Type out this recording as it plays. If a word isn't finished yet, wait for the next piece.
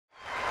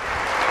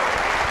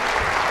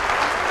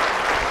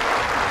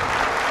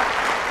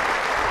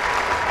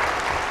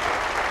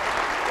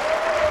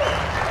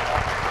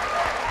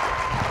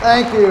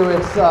Thank you.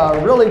 It's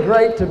really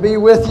great to be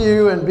with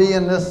you and be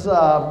in this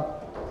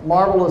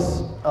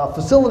marvelous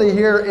facility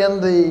here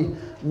in the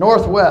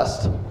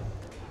Northwest.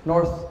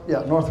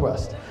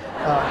 Northwest.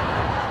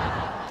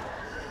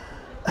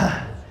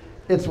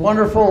 It's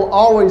wonderful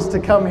always to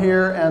come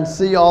here and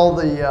see all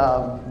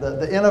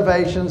the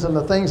innovations and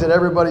the things that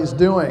everybody's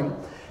doing.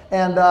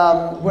 And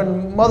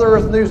when Mother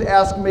Earth News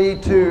asked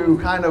me to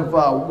kind of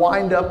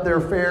wind up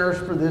their fairs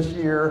for this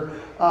year,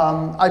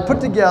 I put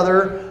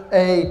together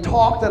a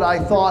talk that I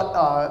thought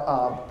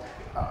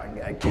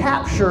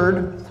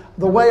captured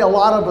the way a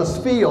lot of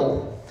us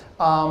feel.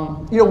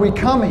 We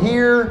come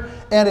here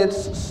and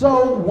it's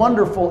so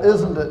wonderful,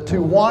 isn't it,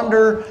 to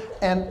wander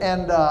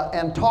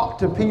and talk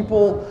to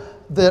people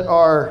that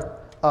are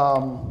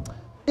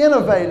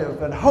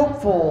innovative and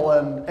hopeful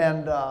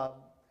and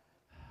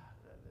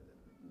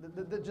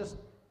just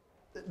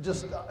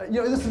this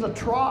is a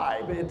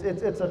tribe.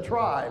 It's a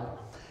tribe,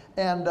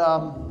 and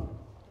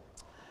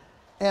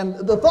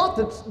the thought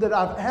that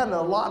I've had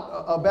a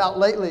lot about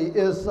lately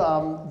is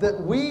that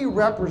we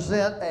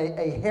represent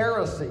a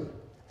heresy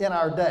in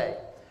our day,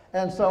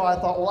 and so I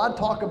thought, well, I'd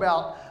talk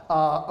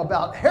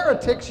about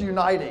heretics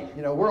uniting.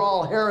 We're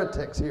all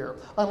heretics here,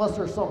 unless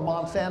there's some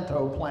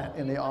Monsanto plant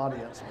in the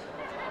audience.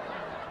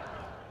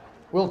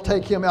 We'll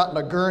take him out in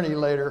a gurney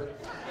later.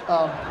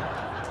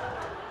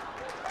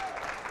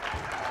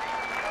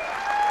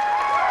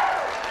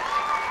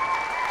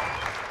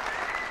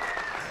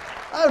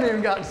 I haven't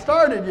even gotten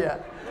started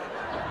yet.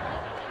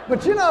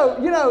 But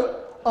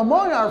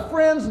among our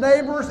friends,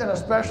 neighbors, and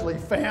especially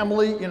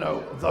family,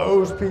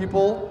 those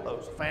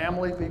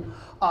family people,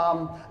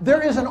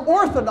 there is an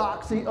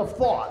orthodoxy of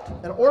thought,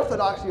 in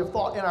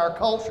our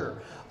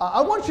culture.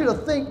 I want you to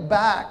think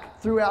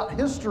back throughout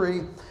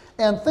history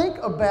and think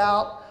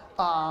about,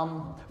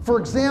 for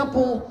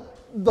example,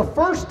 the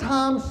first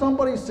time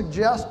somebody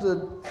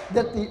suggested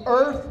that the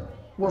earth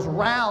was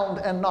round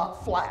and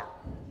not flat.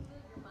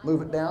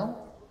 Move it down.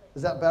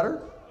 Is that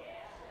better?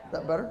 Is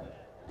that better?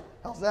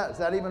 How's that? Is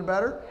that even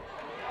better?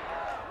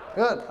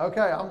 Good.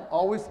 Okay. I'm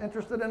always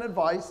interested in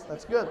advice.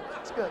 That's good.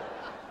 That's good.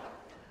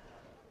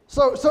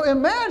 So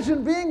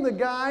imagine being the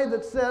guy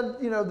that said,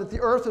 that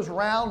the earth is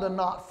round and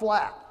not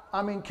flat.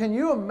 I mean, can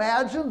you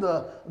imagine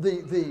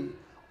the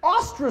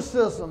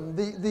ostracism,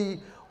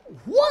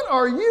 what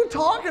are you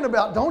talking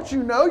about? Don't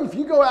you know if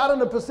you go out in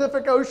the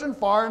Pacific Ocean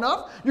far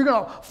enough, you're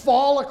going to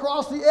fall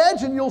across the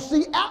edge and you'll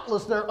see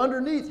Atlas there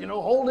underneath,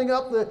 holding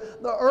up the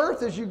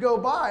earth as you go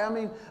by. I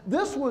mean,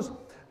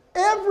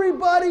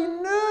 everybody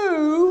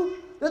knew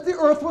that the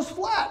earth was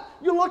flat.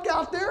 You look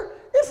out there,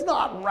 it's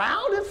not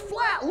round, it's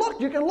flat.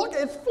 Look, you can look,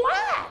 it's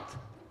flat.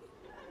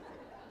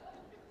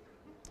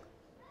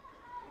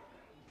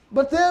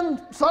 But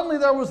then suddenly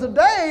there was a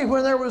day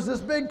when there was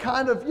this big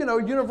kind of,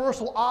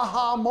 universal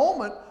aha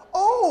moment.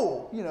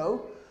 Oh,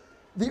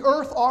 the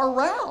earth are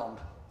round.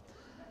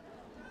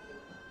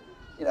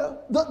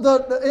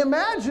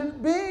 Imagine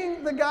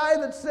being the guy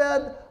that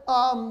said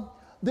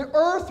the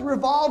earth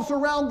revolves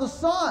around the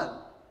sun.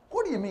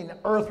 What do you mean the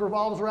earth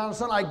revolves around the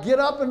sun? I get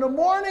up in the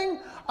morning,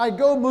 I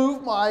go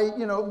move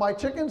my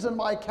chickens and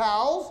my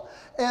cows,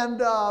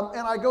 and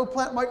I go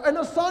plant and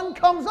the sun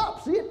comes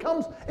up. See, it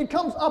comes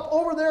up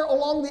over there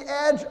along the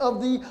edge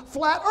of the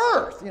flat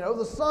earth.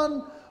 The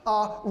sun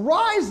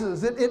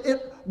rises.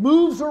 It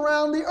moves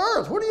around the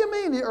earth. What do you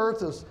mean the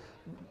earth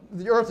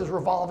is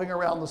revolving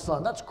around the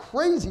sun? That's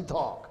crazy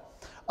talk.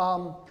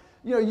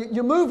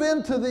 You move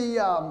into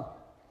the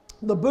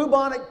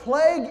bubonic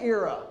plague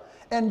era,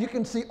 and you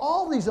can see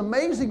all these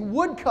amazing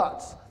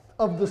woodcuts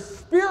of the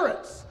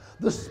spirits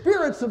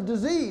of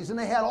disease. And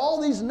they had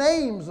all these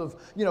names of,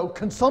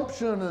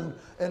 consumption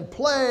and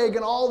plague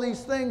and all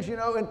these things,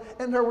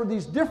 and there were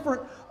these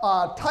different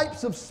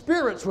types of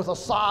spirits with a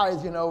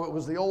scythe, it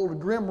was the old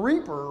Grim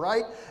Reaper,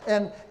 right?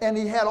 And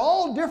he had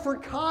all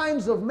different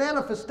kinds of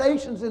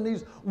manifestations in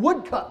these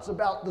woodcuts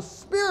about the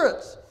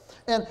spirits.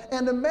 And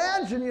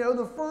imagine,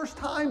 the first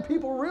time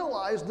people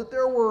realized that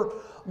there were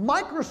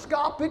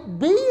microscopic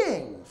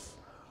beings.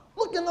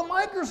 Look in the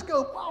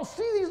microscope. Wow,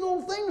 see these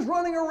little things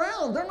running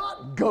around. They're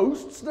not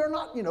ghosts. They're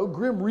not,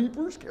 Grim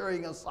Reapers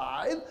carrying a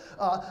scythe.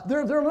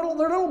 They're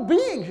little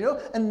beings,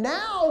 And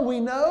now we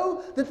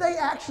know that they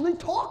actually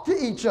talk to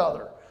each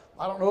other.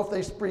 I don't know if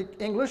they speak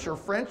English or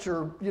French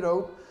or,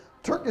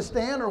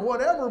 Turkestan or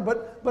whatever,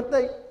 but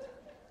they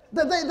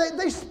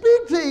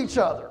speak to each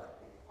other.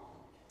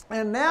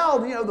 And now,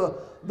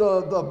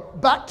 the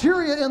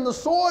bacteria in the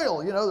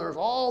soil, there's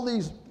all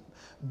these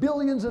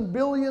billions and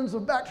billions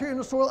of bacteria in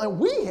the soil, and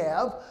we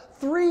have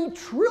 3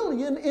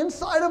 trillion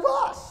inside of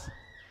us.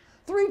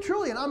 3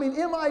 trillion. I mean,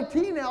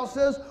 MIT now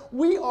says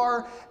we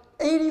are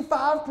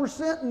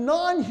 85%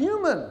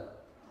 non-human.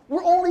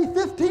 We're only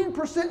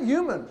 15%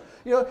 human.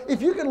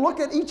 If you can look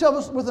at each of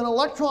us with an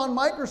electron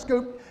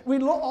microscope, we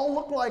all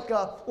look like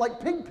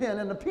Pigpen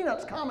in the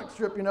Peanuts comic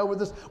strip, with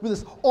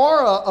this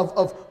aura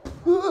of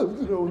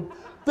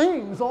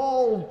things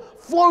all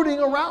floating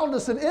around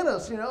us and in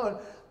us,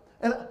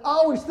 And I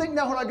always think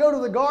now when I go to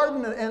the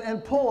garden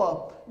and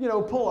pull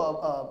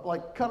a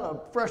like kind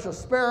of fresh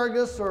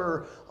asparagus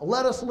or a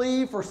lettuce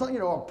leaf or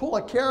something, or pull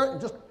a carrot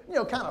and just,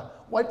 kind of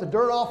wipe the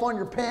dirt off on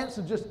your pants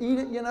and just eat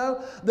it,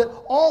 that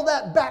all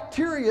that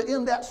bacteria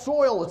in that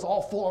soil, it's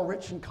all full of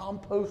rich in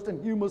compost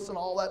and humus and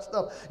all that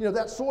stuff.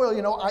 That soil,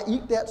 I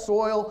eat that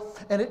soil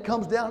and it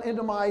comes down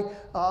into my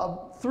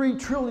 3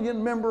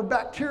 trillion member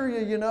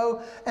bacteria,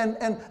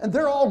 and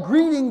they're all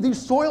greeting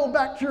these soil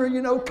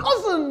bacteria,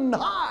 cousin,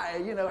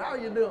 hi, how are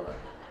you doing?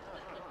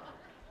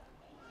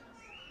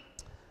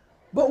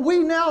 But we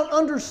now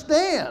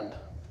understand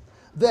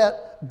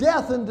that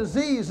death and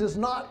disease is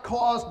not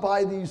caused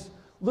by these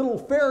little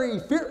fairy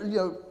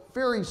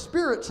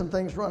spirits and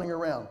things running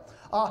around.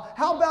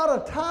 How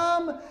about a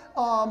time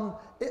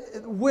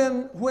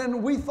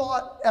when we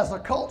thought, as a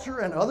culture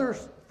and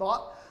others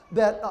thought,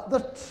 that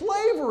the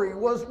slavery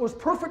was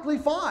perfectly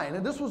fine,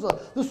 and this was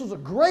a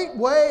great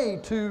way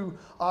to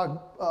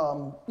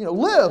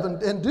live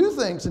and do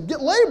things and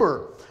get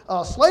labor.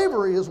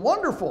 Slavery is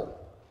wonderful.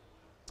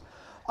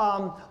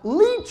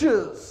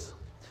 Leeches.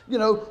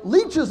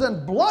 Leeches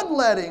and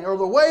bloodletting are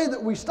the way that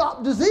we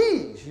stop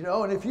disease,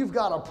 and if you've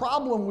got a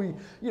problem,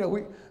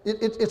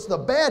 it's the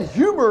bad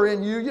humor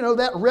in you,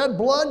 that red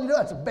blood,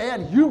 that's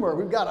bad humor.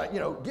 We've got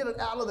to, get it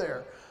out of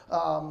there.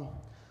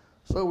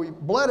 So we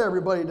bled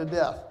everybody to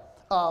death.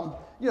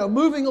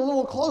 Moving a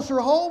little closer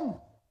home,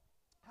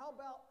 how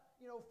about,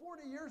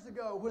 40 years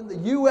ago when the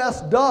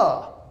U.S.DA,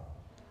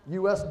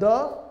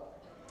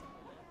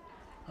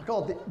 I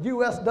call it the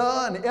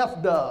U.S.DA and the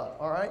F.DA,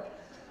 all right?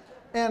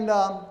 And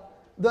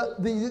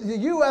the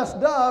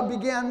U.S.DA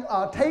began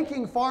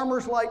taking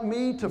farmers like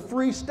me to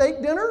free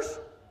steak dinners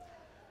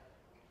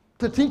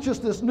to teach us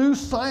this new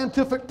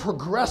scientific,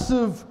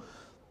 progressive,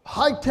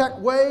 high-tech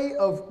way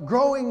of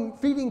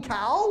feeding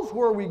cows,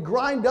 where we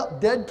grind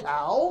up dead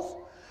cows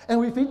and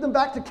we feed them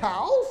back to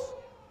cows,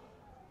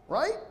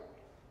 right?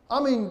 I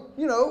mean,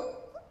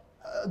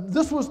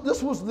 this was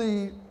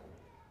the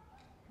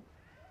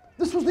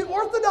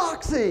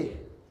orthodoxy.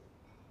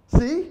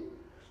 See?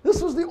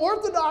 This was the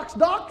orthodox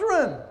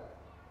doctrine.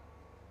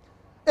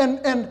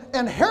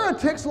 And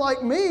heretics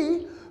like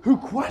me, who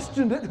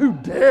questioned it, who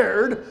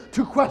dared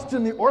to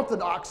question the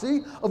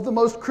orthodoxy of the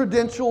most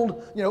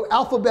credentialed,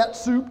 alphabet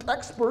soup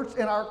experts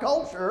in our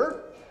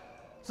culture,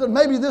 said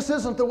maybe this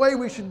isn't the way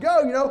we should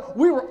go.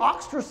 We were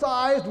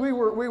ostracized. We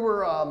were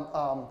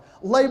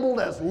labeled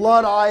as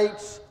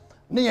Luddites,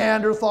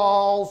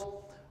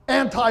 Neanderthals,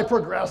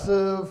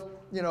 anti-progressive,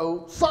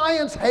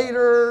 science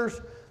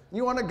haters.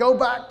 You want to go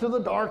back to the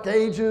Dark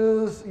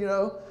Ages,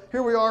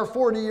 Here we are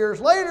 40 years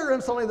later,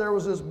 and suddenly there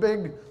was this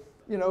big,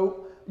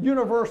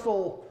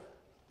 universal,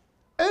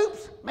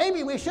 oops,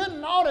 maybe we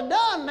shouldn't ought to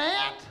done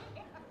that,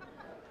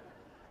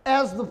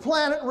 as the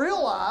planet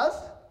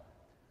realized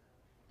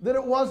that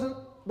it wasn't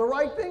the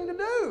right thing to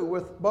do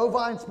with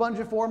bovine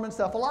spongiform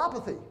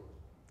encephalopathy,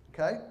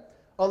 okay?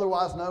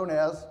 Otherwise known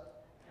as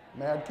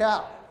mad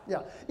cow.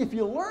 Yeah, if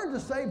you learn to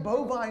say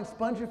bovine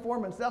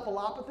spongiform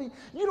encephalopathy,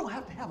 you don't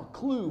have to have a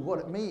clue what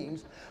it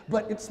means,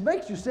 but it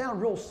makes you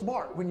sound real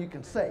smart when you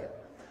can say it.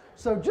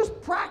 So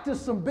just practice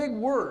some big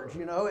words,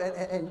 and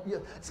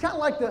it's kind of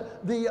like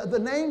the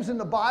names in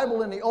the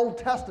Bible in the Old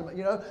Testament,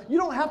 You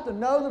don't have to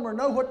know them or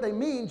know what they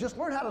mean, just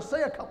learn how to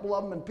say a couple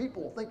of them and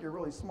people will think you're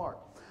really smart.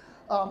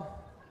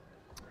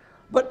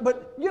 But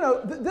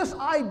this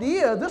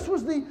idea,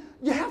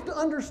 you have to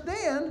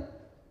understand,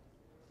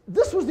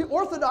 this was the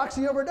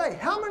orthodoxy of our day.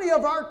 How many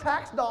of our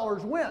tax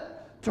dollars went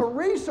to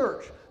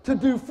research, to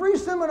do free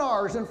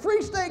seminars and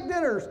free steak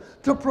dinners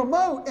to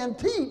promote and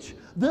teach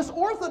this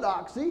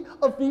orthodoxy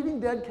of feeding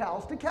dead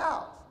cows to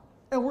cows?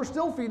 And we're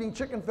still feeding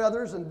chicken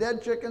feathers and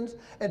dead chickens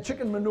and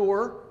chicken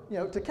manure,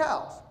 to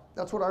cows.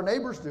 That's what our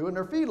neighbors do in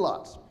their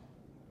feedlots.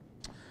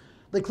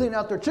 They clean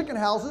out their chicken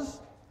houses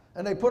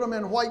and they put them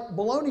in white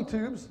bologna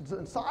tubes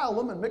and sile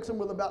them and mix them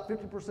with about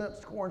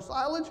 50% corn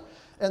silage,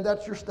 and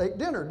that's your steak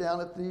dinner down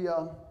at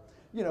the,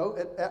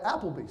 at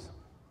Applebee's.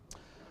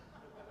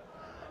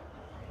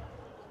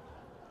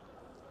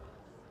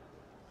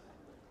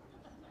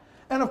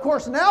 And of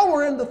course, now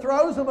we're in the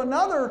throes of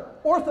another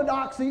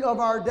orthodoxy of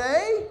our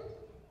day.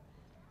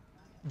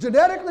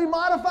 Genetically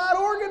modified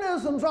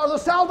organisms are the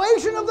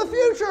salvation of the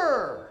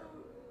future.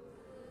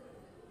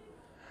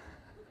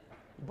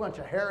 A bunch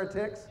of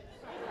heretics.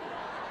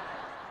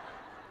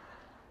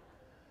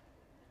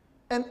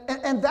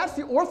 And that's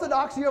the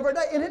orthodoxy of our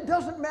day. And it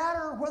doesn't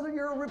matter whether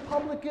you're a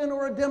Republican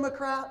or a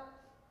Democrat.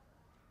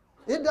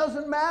 It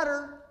doesn't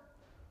matter.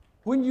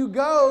 When you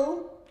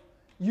go,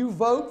 you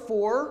vote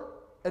for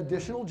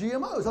additional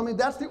GMOs. I mean,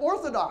 that's the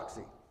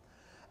orthodoxy.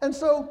 And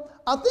so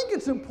I think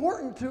it's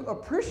important to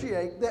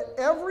appreciate that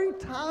every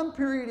time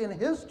period in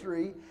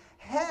history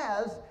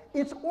has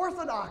its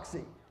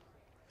orthodoxy.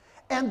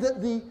 And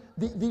that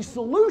the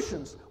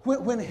solutions,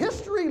 when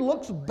history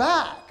looks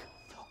back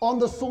on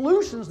the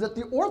solutions that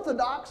the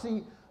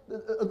orthodoxy,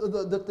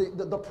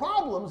 the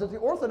problems that the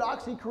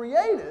orthodoxy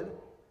created,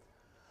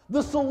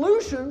 the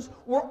solutions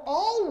were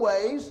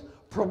always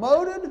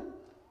promoted,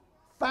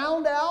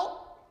 found out,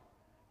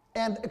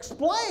 and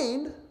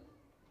explained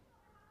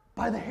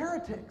by the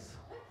heretics.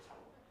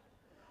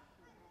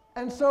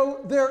 And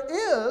so there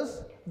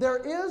is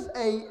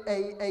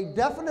a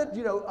definite,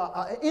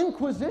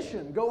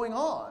 inquisition going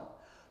on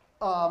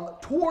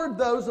toward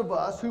those of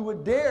us who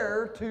would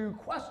dare to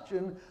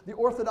question the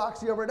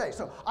orthodoxy of our day.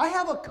 So I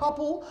have a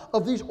couple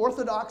of these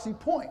orthodoxy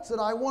points that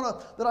I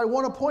want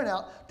to point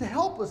out to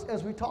help us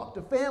as we talk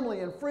to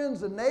family and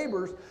friends and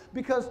neighbors,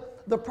 because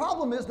the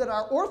problem is that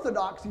our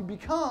orthodoxy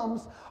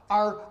becomes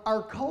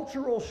our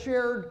cultural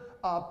shared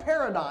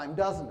paradigm,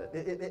 doesn't it?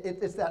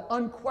 It's that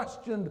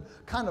unquestioned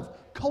kind of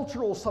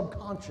cultural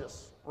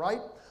subconscious, right?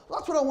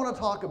 That's what I want to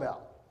talk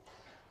about.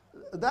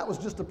 That was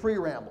just a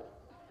pre-ramble.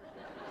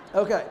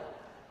 Okay.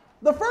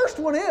 The first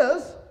one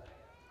is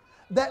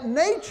that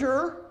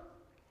nature,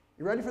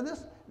 you ready for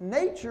this?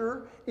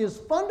 Nature is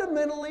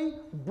fundamentally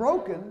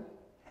broken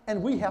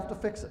and we have to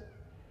fix it.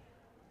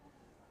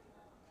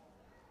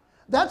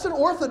 That's an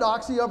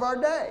orthodoxy of our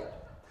day.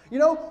 You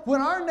know,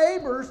 when our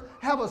neighbors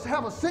have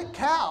a sick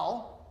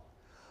cow,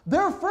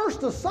 their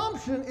first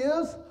assumption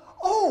is,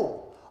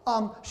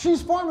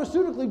 she's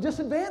pharmaceutically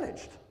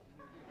disadvantaged.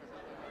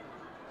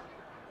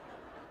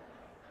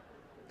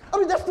 I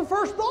mean, that's the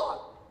first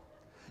thought.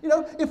 You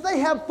know, if they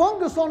have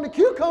fungus on the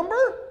cucumber,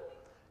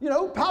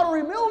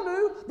 powdery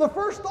mildew, the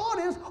first thought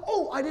is,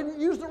 I didn't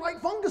use the right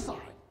fungicide.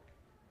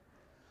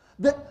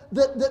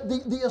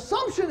 The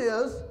assumption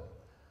is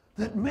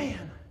that,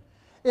 man,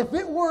 if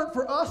it weren't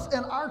for us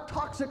and our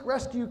toxic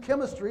rescue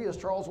chemistry, as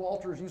Charles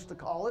Walters used to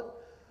call it,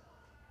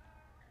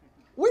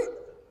 we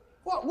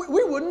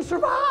wouldn't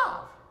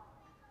survive.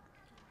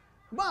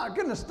 My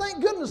goodness,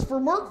 thank goodness for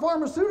Merck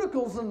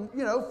Pharmaceuticals and,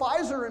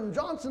 Pfizer and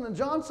Johnson &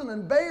 Johnson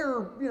and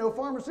Bayer,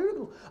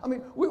 Pharmaceuticals. I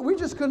mean, we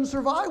just couldn't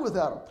survive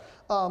without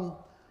them.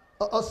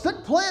 A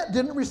sick plant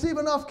didn't receive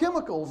enough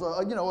chemicals.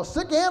 A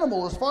sick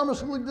animal is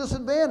pharmaceutically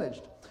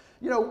disadvantaged.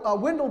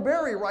 Wendell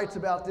Berry writes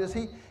about this.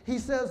 He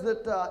says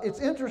that it's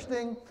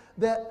interesting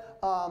that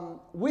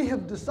we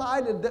have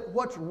decided that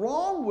what's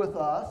wrong with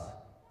us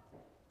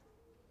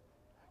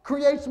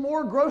creates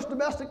more gross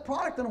domestic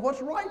product than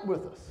what's right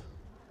with us.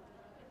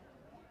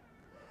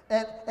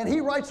 And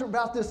he writes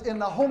about this in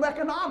the Home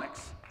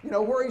Economics,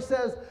 where he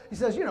says,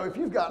 if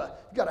you've got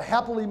a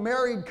happily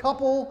married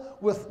couple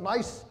with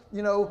nice,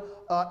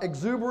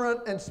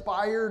 exuberant,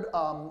 inspired,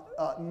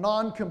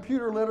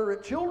 non-computer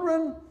literate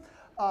children,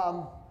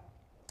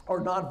 or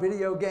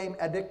non-video game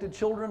addicted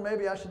children,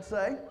 maybe I should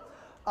say,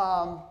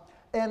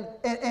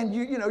 and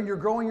you're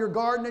growing your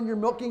garden and you're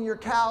milking your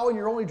cow and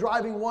you're only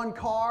driving one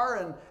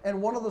car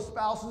and one of the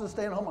spouses is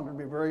staying home. I'm going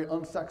to be very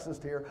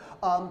unsexist here.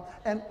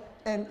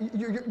 And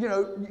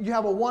you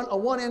have a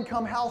one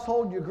income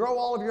household. You grow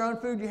all of your own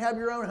food. You have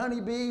your own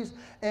honeybees,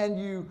 and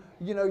you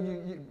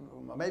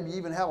maybe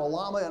even have a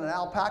llama and an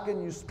alpaca,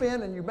 and you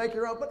spin and you make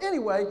your own. But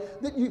anyway,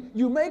 that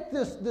you make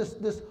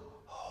this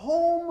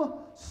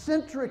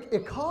home-centric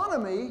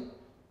economy.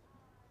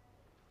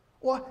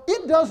 Well,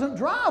 it doesn't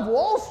drive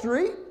Wall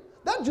Street.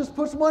 That just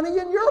puts money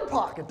in your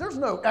pocket. There's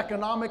no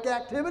economic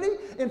activity.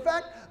 In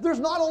fact, there's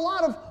not a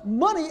lot of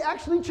money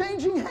actually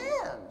changing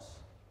hands.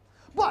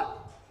 But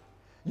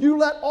you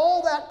let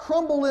all that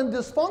crumble in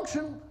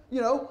dysfunction,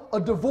 a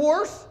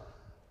divorce,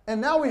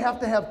 and now we have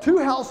to have 2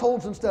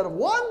 households instead of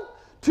 1,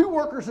 2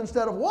 workers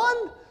instead of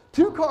 1,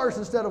 2 cars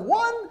instead of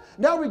 1.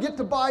 Now we get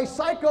to buy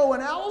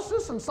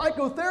psychoanalysis and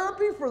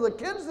psychotherapy for the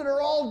kids that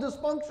are all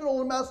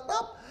dysfunctional and messed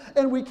up.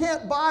 And we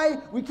can't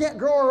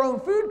grow our own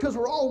food because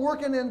we're all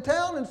working in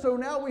town, and so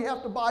now we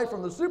have to buy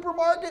from the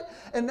supermarket,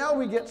 and now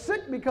we get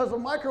sick because of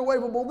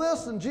microwavable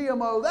this and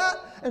GMO that,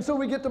 and so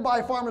we get to buy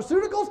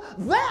pharmaceuticals.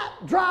 That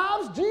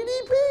drives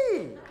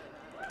GDP.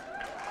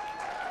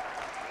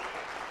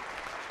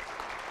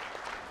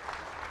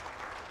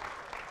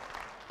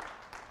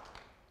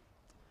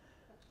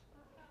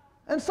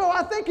 And so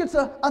I think it's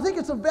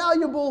a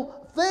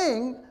valuable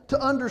thing to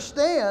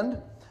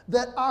understand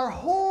that our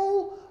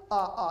whole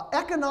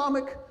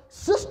economic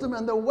system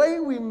and the way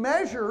we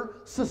measure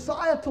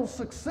societal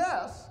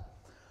success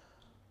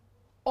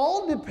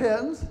all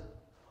depends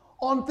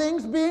on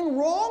things being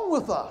wrong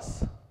with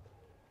us.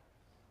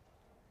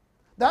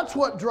 That's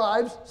what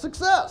drives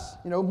success.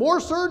 More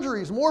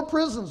surgeries, more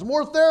prisons,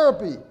 more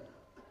therapy,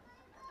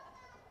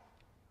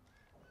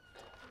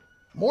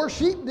 more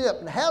sheep dip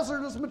and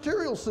hazardous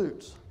material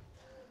suits.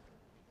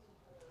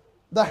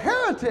 The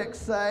heretics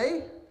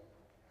say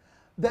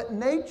that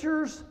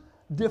nature's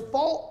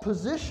default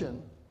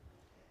position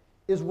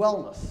is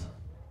wellness.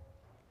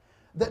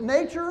 That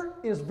nature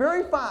is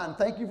very fine,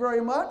 thank you very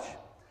much,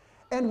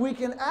 and we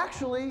can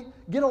actually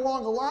get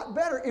along a lot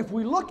better if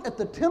we look at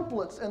the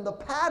templates and the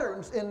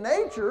patterns in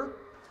nature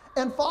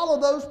and follow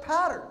those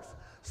patterns,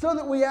 so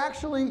that we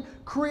actually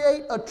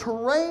create a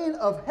terrain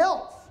of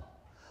health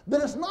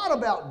that is not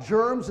about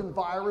germs and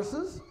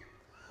viruses,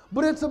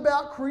 but it's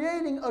about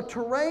creating a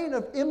terrain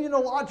of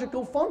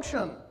immunological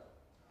function.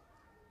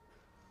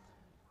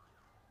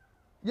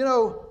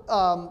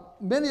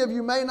 Many of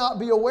you may not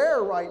be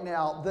aware right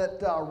now that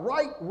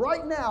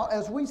right now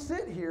as we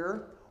sit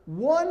here,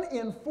 1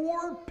 in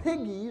 4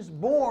 piggies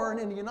born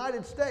in the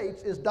United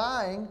States is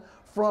dying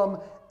from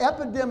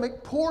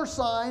epidemic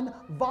porcine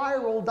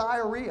viral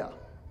diarrhea.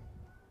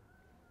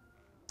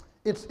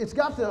 It's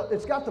got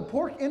the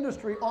pork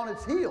industry on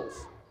its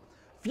heels.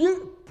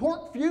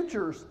 Pork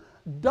futures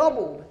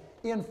doubled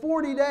in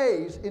 40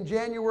 days in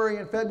January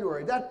and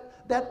February.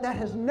 That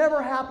has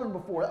never happened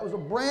before. That was a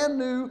brand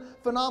new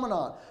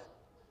phenomenon.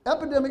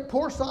 Epidemic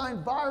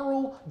porcine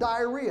viral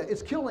diarrhea.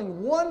 It's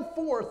killing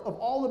 1/4 of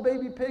all the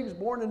baby pigs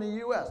born in the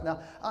U.S.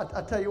 Now,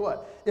 I tell you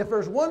what, if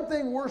there's one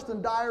thing worse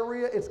than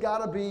diarrhea, it's got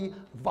to be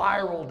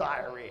viral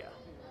diarrhea,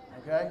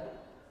 okay?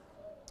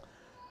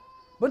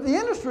 But the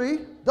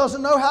industry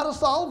doesn't know how to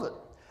solve it.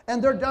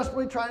 And they're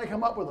desperately trying to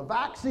come up with a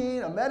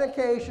vaccine, a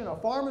medication, a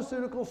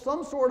pharmaceutical,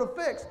 some sort of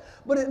fix.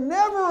 But it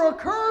never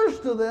occurs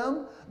to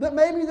them that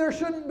maybe there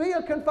shouldn't be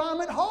a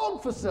confinement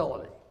hog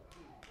facility.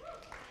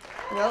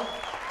 You know?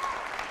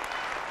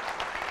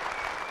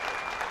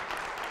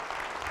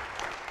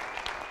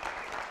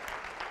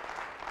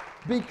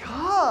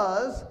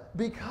 Because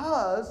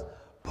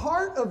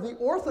part of the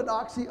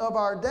orthodoxy of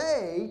our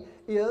day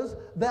is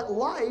that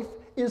life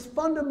is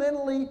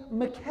fundamentally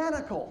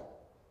mechanical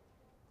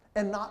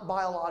and not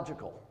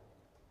biological.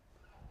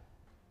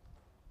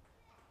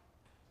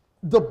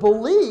 The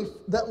belief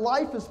that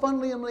life is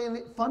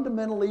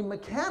fundamentally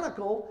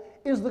mechanical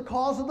is the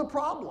cause of the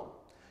problem.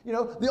 You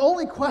know, the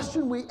only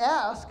question we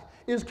ask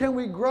is, can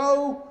we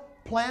grow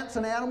plants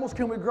and animals?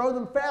 Can we grow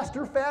them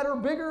faster, fatter,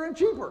 bigger, and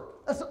cheaper?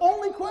 That's the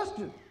only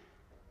question.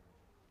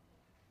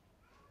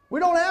 We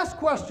don't ask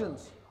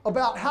questions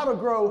about how to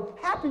grow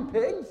happy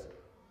pigs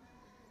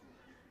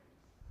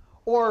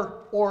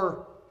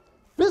or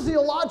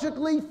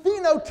physiologically,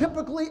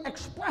 phenotypically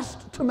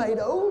expressed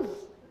tomatoes.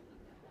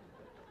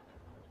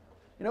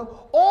 You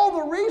know, all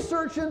the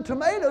research in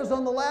tomatoes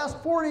on the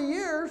last 40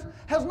 years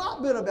has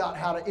not been about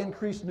how to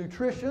increase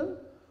nutrition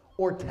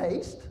or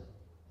taste.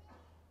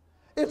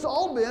 It's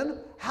all been,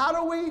 how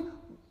do we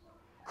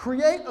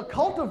create a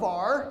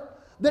cultivar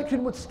that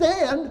can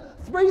withstand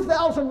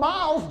 3,000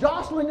 miles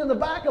jostling in the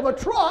back of a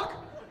truck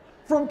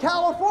from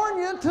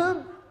California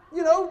to,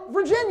 you know,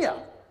 Virginia.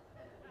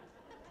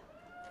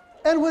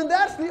 And when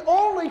that's the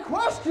only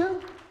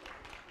question,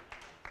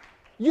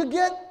 you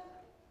get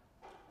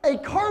a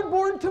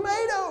cardboard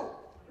tomato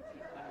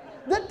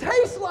that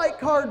tastes like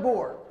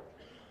cardboard.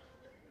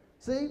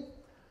 See?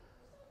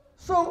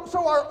 So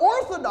our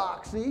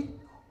orthodoxy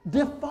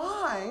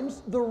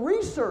defines the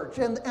research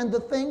and the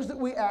things that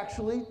we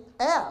actually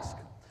ask.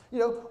 You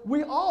know,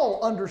 we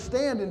all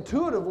understand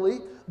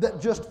intuitively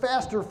that just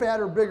faster,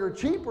 fatter, bigger,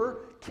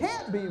 cheaper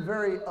can't be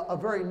a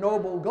very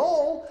noble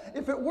goal.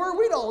 If it were,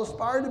 we'd all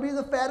aspire to be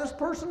the fattest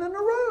person in the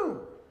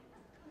room.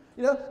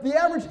 You know, the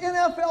average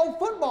NFL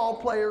football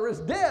player is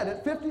dead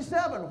at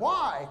 57.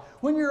 Why?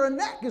 When your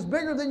neck is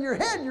bigger than your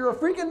head, you're a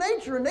freak of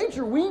nature, and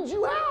nature weeds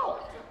you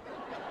out.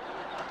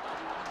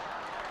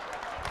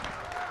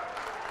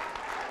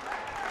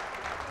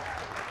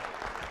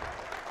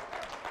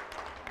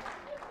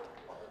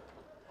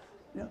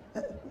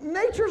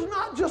 Nature's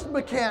not just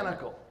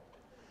mechanical.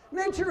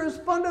 Nature is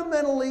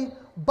fundamentally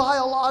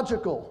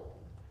biological.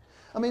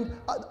 I mean,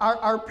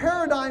 our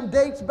paradigm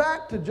dates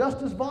back to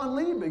Justus von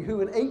Liebig,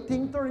 who in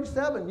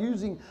 1837,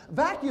 using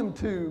vacuum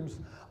tubes,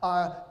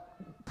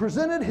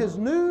 presented his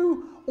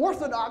new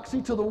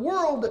orthodoxy to the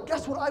world that,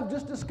 guess what I've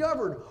just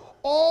discovered?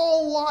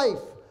 All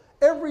life,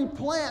 every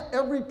plant,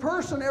 every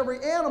person,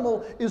 every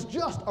animal is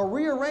just a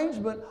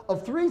rearrangement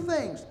of 3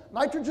 things: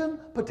 nitrogen,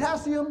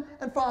 potassium,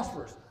 and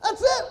phosphorus.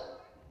 That's it.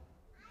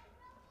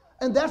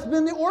 And that's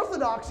been the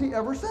orthodoxy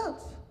ever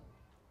since.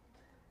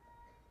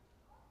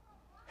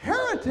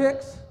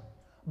 Heretics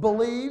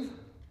believe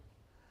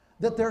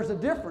that there's a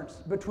difference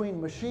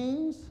between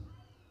machines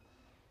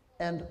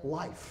and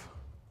life.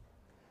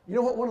 You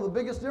know what one of the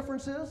biggest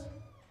differences is?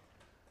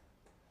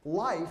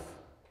 Life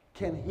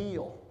can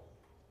heal.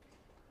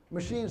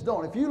 Machines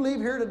don't. If you leave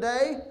here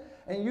today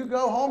and you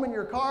go home in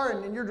your car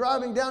and you're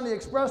driving down the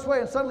expressway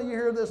and suddenly you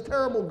hear this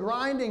terrible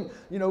grinding,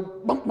 you know,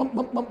 bump, bump,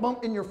 bump, bump,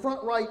 bump in your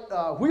front right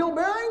wheel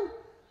bearing,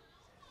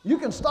 you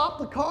can stop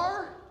the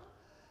car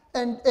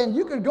and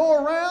you can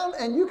go around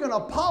and you can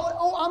apologize.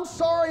 Oh, I'm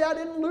sorry I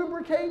didn't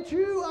lubricate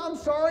you. I'm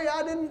sorry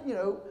I didn't, you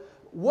know,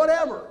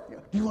 whatever. You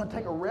know, do you want to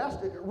take a rest?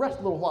 Rest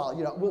a little while.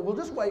 You know, we'll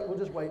just wait. We'll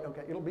just wait.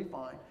 Okay, it'll be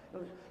fine.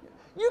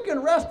 You can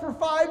rest for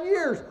 5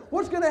 years.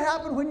 What's going to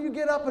happen when you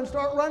get up and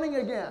start running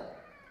again?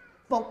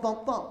 Thump,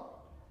 thump, thump.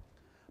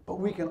 But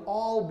we can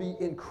all be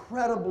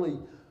incredibly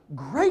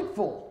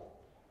grateful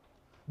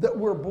that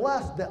we're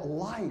blessed that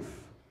life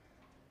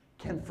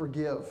can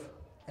forgive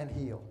and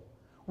heal.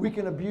 We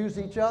can abuse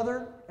each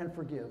other and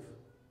forgive.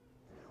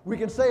 We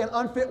can say an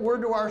unfit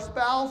word to our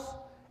spouse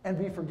and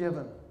be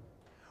forgiven.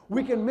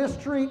 We can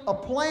mistreat a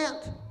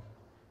plant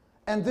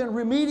and then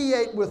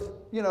remediate with,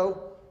 you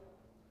know,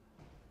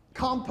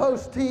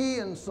 compost tea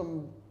and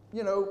some,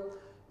 you know,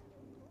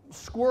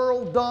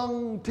 squirrel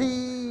dung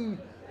tea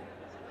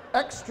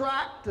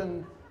extract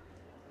and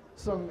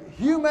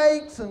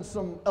humates and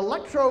some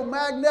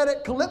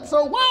electromagnetic calypso,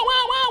 wow,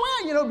 wow, wow,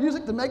 wow, you know,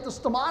 music to make the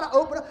stomata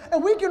open up,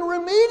 and we can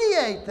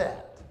remediate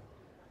that.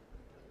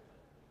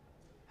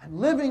 And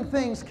living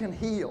things can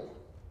heal.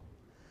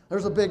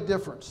 There's a big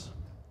difference.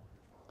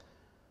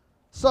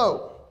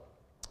 So,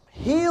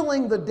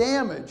 healing the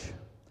damage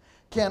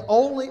can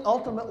only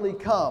ultimately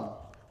come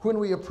when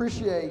we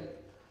appreciate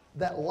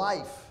that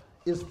life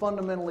is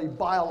fundamentally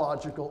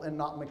biological and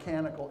not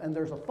mechanical, and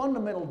there's a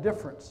fundamental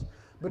difference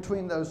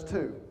between those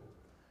two.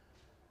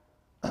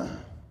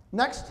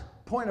 Next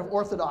point of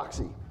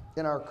orthodoxy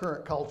in our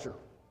current culture.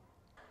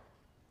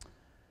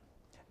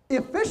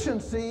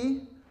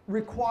 Efficiency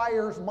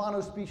requires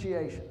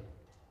monospeciation.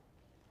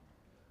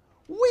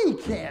 We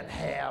can't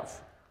have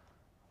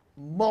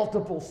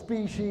multiple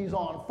species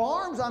on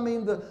farms. I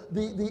mean, the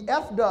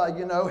FDA,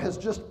 you know, has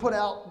just put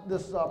out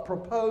this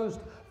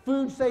proposed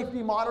Food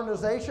Safety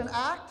Modernization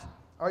Act.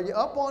 Are you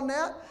up on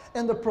that?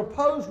 And the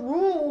proposed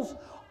rules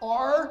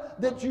are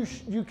that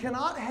you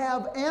cannot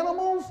have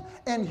animals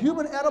and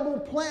human edible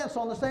plants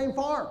on the same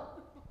farm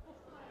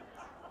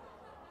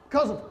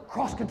because of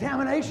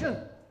cross-contamination.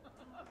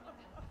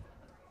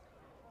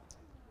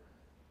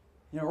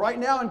 You know, right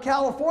now in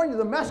California,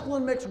 the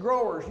mescaline mix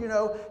growers, you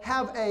know,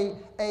 have an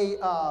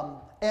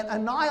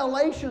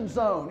annihilation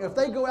zone. If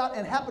they go out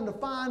and happen to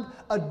find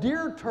a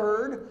deer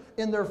turd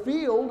in their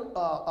field,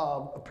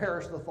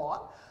 perish the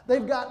thought,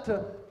 they've got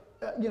to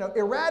you know,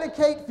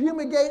 eradicate,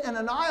 fumigate, and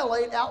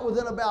annihilate out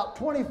within about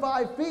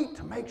 25 feet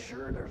to make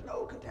sure there's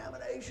no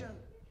contamination.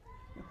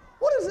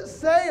 What does it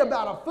say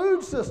about a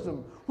food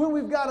system when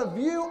we've got to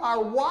view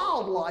our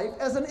wildlife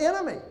as an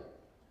enemy?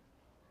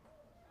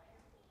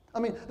 I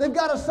mean, they've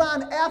got to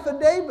sign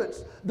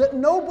affidavits that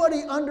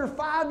nobody under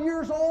 5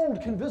 years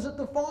old can visit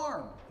the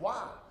farm.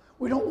 Why?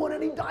 We don't want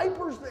any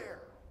diapers there.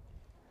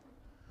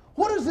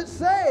 What does it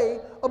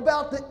say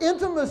about the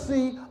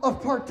intimacy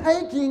of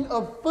partaking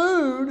of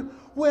food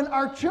when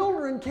our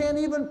children can't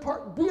even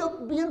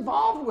be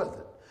involved with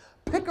it?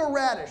 Pick a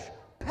radish,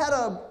 pet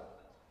a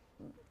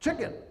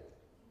chicken.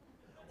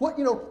 What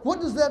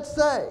does that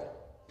say?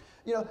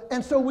 You know,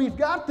 and so we've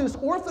got this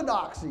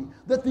orthodoxy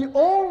that the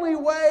only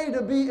way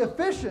to be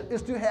efficient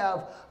is to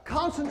have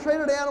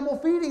concentrated animal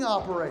feeding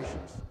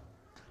operations,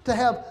 to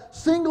have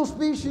single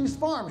species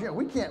farms. You know,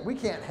 we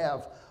can't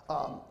have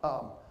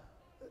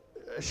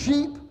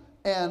sheep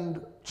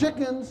and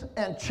chickens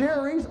and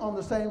cherries on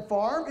the same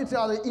farm. It's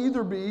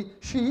either be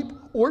sheep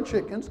or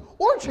chickens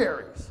or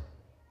cherries.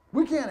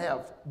 We can't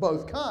have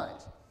both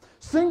kinds.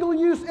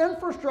 Single-use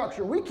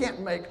infrastructure. We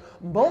can't make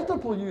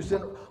multiple-use.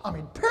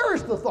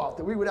 Perish the thought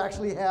that we would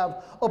actually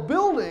have a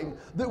building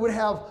that would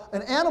have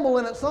an animal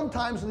in it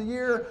sometimes of the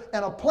year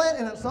and a plant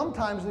in it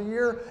sometimes of the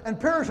year, and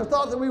perish the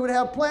thought that we would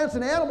have plants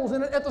and animals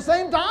in it at the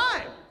same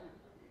time.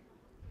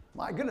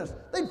 My goodness,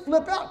 they'd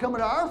flip out coming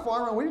to our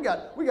farm, and we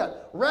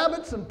got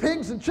rabbits and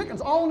pigs and chickens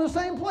all in the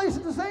same place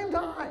at the same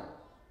time.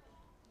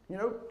 You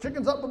know,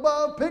 chickens up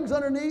above, pigs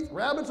underneath,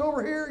 rabbits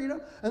over here, you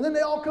know, and then they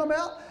all come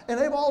out and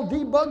they've all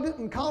debugged it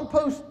and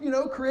compost, you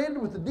know, created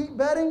with the deep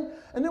bedding,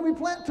 and then we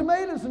plant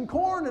tomatoes and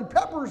corn and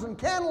peppers and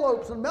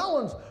cantaloupes and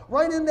melons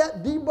right in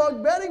that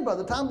debugged bedding. By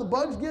the time the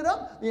bugs get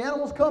up, the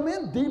animals come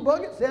in,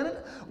 debug it, sand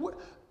it.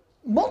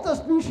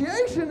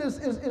 Multispeciation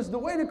is the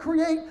way to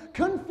create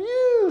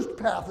confused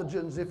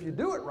pathogens if you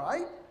do it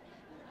right.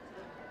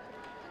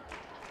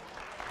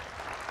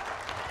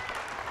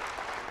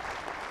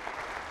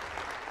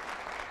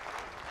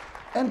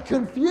 And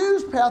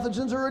confused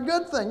pathogens are a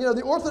good thing. You know,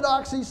 the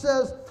orthodoxy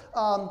says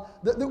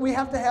that we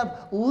have to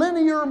have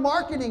linear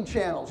marketing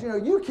channels. You know,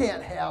 you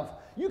can't have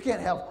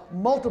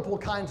multiple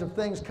kinds of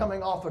things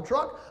coming off a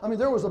truck. I mean,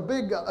 there was a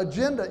big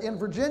agenda in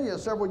Virginia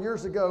several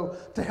years ago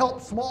to help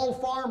small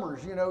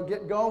farmers, you know,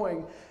 get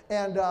going.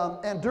 And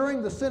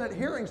during the Senate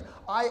hearings,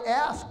 I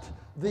asked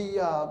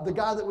the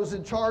guy that was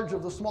in charge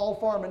of the Small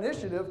Farm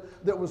Initiative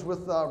that was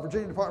with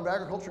Virginia Department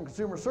of Agriculture and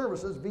Consumer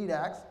Services,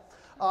 VDACS.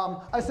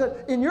 I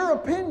said, in your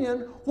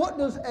opinion, what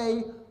does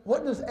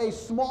a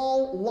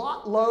small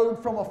lot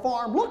load from a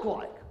farm look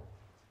like?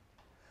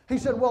 He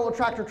said, well, a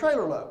tractor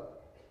trailer load.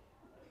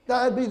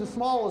 That would be the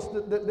smallest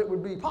that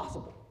would be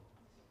possible.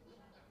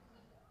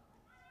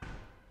 I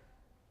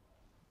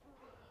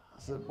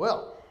said,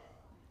 well,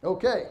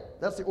 okay,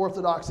 that's the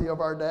orthodoxy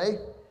of our day.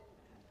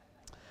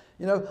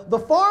 You know, the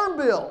Farm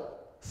Bill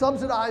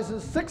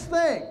subsidizes 6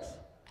 things,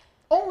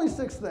 only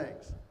 6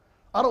 things.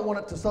 I don't want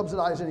it to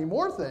subsidize any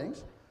more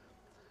things.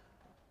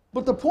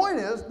 But the point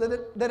is that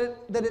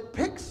it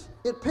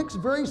picks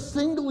very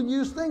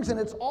single-use things, and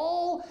it's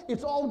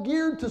all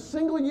geared to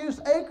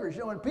single-use acreage.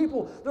 You know, and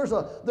people,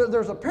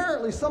 there's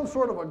apparently some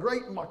sort of a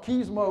great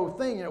machismo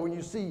thing. You know, when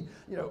you see,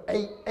 you know,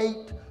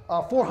 eight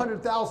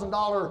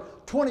 $400,000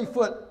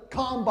 20-foot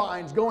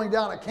combines going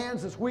down a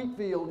Kansas wheat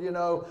field, you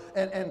know,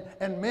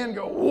 and men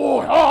go,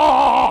 whoa,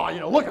 ah, you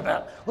know, look at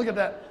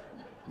that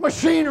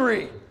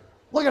machinery,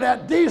 look at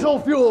that diesel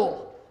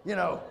fuel, you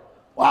know,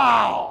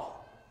 wow.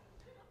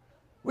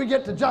 We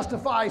get to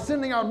justify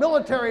sending our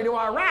military to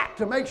Iraq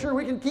to make sure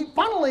we can keep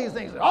funneling these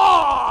things.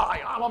 Oh,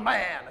 I'm a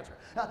man.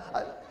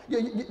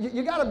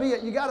 You got to be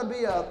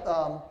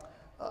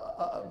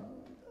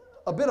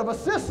a bit of a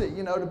sissy,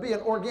 to be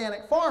an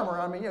organic farmer.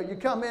 I mean, you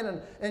come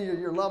in and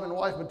your loving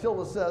wife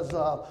Matilda says,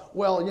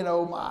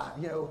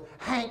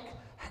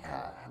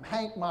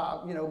 Hank,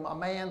 my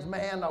man's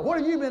man, what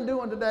have you been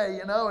doing today,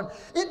 And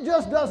it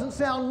just doesn't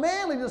sound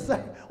manly to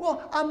say,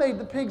 well, I made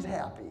the pigs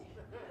happy.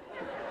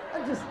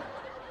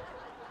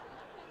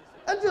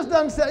 That just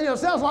doesn't sound,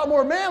 sounds a lot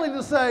more manly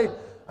to say,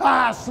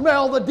 I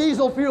smell the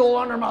diesel fuel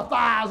under my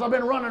thighs. I've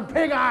been running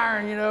pig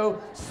iron,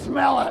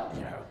 smell it,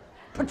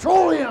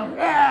 petroleum,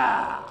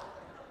 yeah.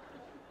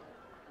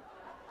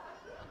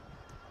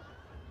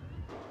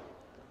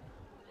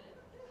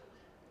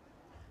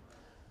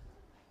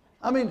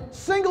 I mean,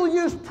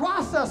 single-use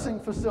processing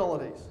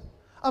facilities.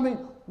 I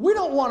mean, we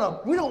don't want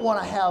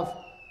to have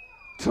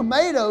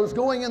tomatoes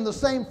going in the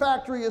same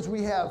factory as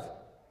we have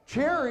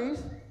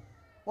cherries.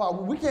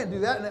 Well, we can't do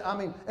that. I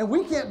mean, and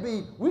we can't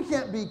be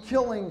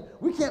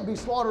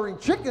slaughtering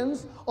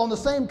chickens on the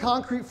same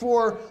concrete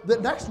floor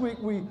that next week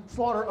we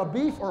slaughter a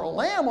beef or a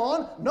lamb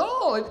on.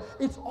 No,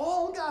 it's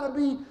all got to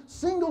be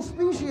single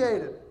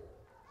speciated.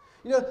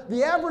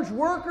 The average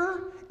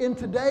worker in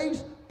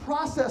today's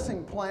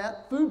processing plant,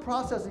 food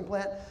processing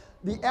plant,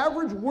 the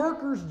average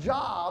worker's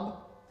job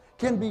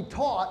can be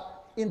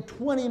taught in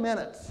 20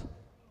 minutes.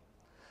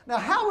 Now,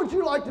 how would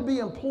you like to be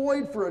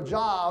employed for a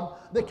job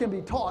that can be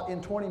taught in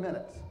 20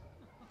 minutes?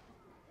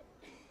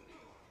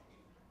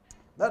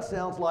 That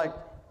sounds like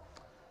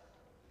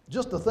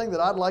just the thing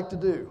that I'd like to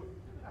do.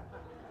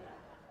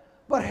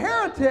 But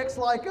heretics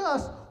like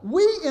us,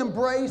 we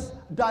embrace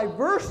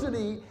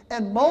diversity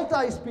and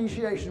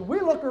multi-speciation. We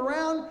look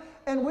around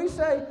and we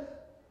say,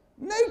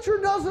 nature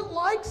doesn't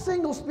like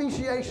single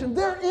speciation.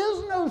 There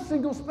is no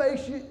single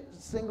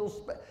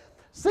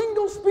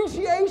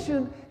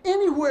speciation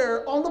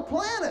anywhere on the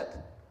planet.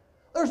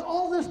 There's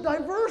all this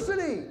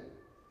diversity.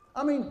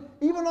 I mean,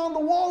 even on the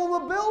wall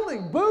of a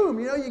building, boom,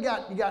 you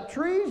got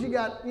trees, you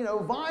got,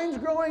 vines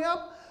growing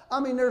up. I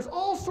mean, there's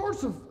all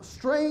sorts of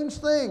strange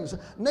things.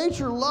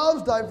 Nature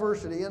loves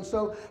diversity, and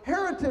so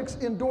heretics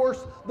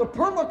endorse the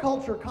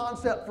permaculture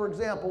concept, for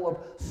example, of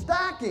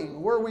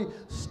stacking, where we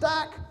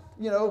stack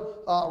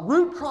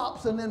root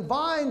crops and then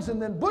vines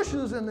and then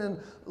bushes and then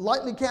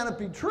lightly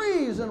canopied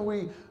trees, and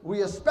we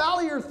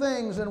espalier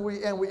things and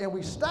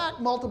we stack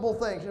multiple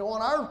things.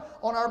 On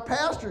our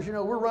pastures,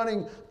 we're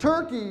running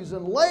turkeys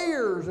and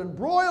layers and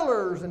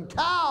broilers and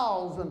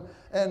cows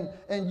and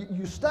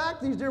you stack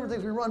these different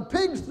things. We run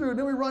pigs through,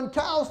 then we run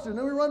cows through,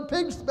 then we run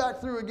pigs back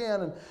through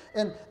again,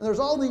 and there's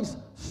all these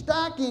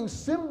stacking,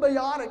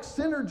 symbiotic,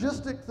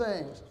 synergistic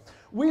things.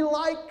 We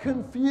like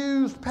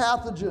confused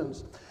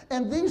pathogens.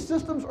 And these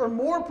systems are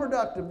more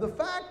productive. The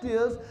fact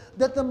is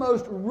that the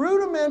most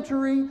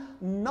rudimentary,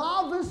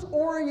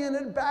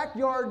 novice-oriented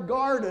backyard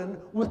garden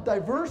with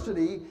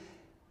diversity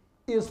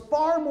is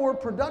far more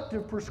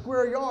productive per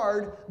square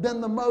yard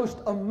than the most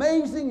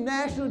amazing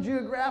National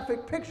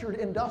Geographic pictured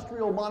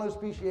industrial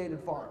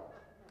monospeciated farm.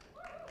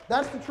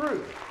 That's the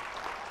truth.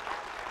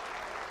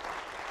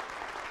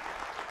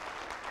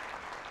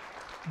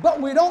 But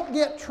we don't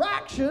get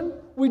traction.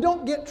 We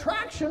don't get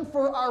traction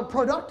for our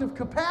productive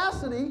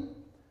capacity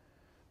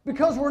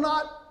because we're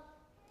not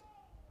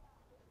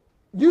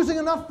using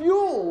enough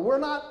fuel. We're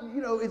not,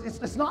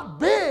 it's not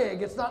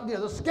big. It's not,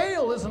 the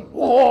scale isn't,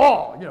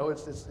 whoa,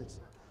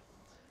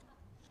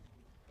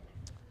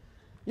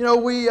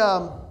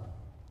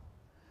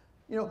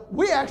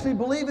 we actually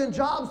believe in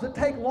jobs that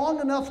take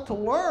long enough to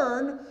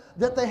learn,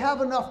 that they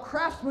have enough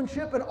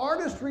craftsmanship and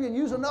artistry and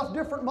use enough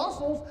different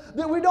muscles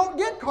that we don't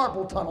get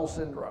carpal tunnel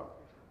syndrome.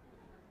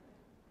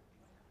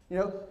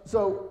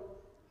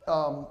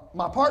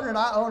 My partner and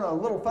I own a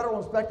little federal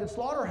inspected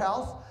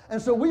slaughterhouse,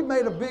 and so we've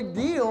made a big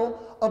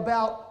deal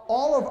about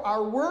all of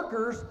our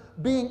workers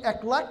being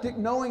eclectic,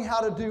 knowing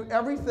how to do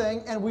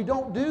everything, and we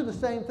don't do the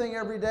same thing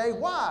every day.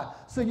 Why?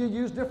 So you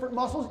use different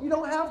muscles, you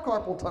don't have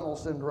carpal tunnel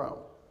syndrome.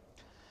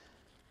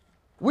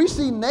 We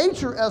see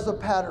nature as a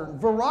pattern.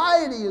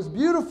 Variety is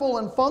beautiful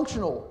and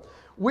functional.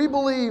 We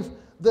believe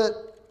that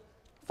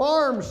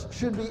farms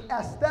should be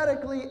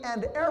aesthetically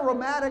and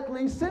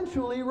aromatically,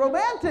 sensually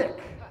romantic.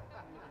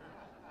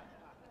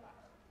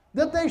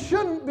 That they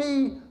shouldn't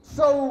be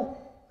so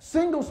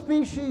single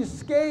species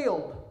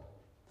scaled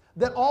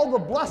that all the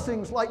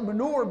blessings like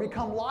manure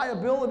become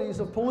liabilities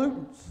of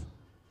pollutants,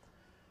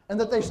 and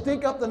that they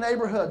stink up the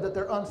neighborhood, that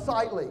they're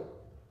unsightly.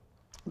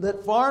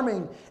 That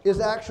farming is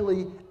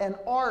actually an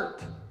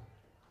art,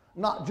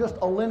 not just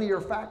a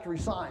linear factory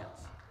science.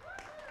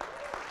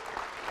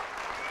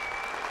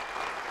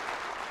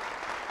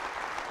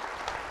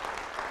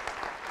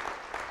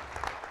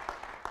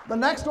 The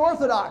next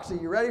orthodoxy,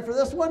 you ready for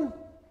this one?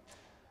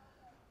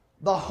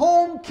 The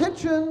home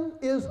kitchen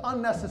is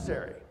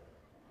unnecessary.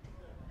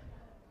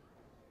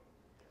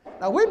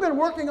 Now, we've been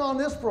working on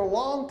this for a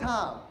long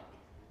time.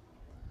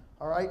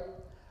 All right?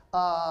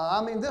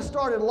 This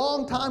started a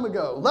long time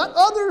ago. Let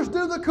others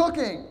do the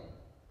cooking.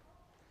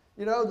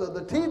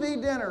 The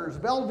TV dinners,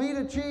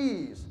 Velveeta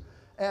cheese,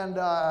 and,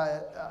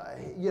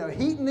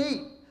 heat and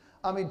eat.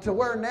 I mean, to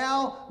where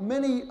now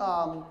many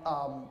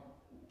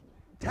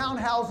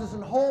townhouses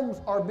and homes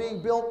are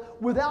being built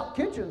without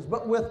kitchens,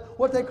 but with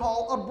what they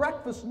call a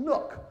breakfast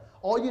nook.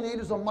 All you need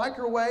is a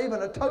microwave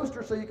and a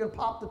toaster so you can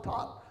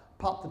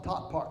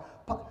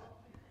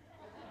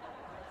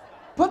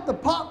put the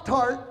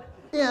Pop-Tart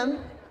in,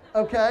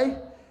 okay,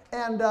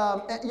 and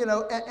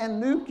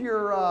nuke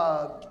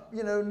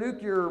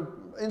your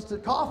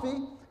instant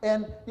coffee,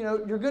 and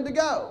you're good to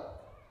go.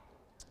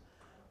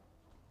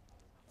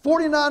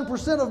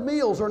 49% of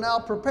meals are now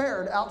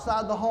prepared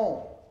outside the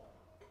home.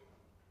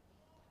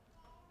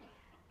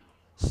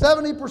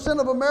 70%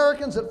 of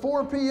Americans at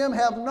 4 p.m.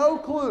 have no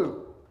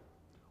clue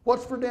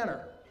what's for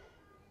dinner.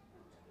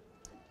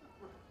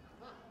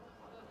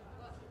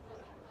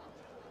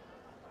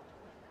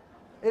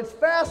 It's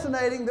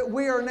fascinating that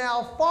we are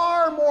now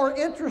far more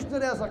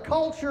interested as a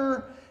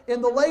culture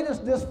in the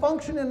latest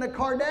dysfunction in the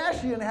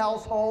Kardashian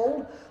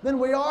household than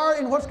we are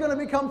in what's going to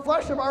become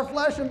flesh of our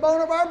flesh and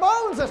bone of our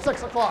bones at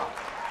 6 o'clock.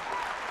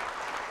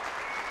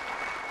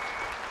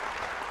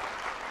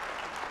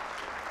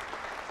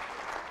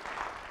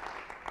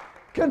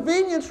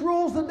 Convenience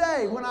rules the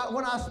day. When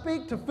I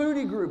speak to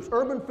foodie groups,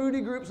 urban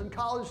foodie groups and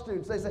college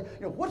students, they say,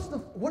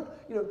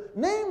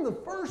 name the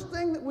first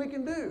thing that we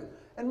can do.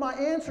 And my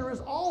answer is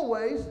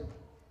always,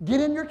 get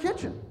in your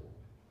kitchen.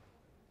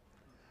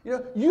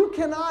 You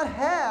cannot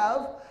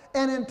have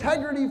an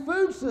integrity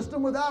food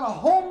system without a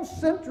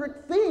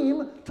home-centric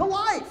theme to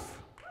life.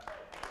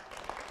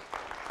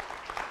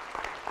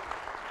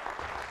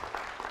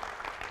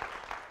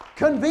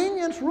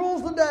 Convenience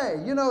rules the day.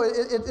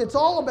 It's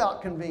all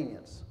about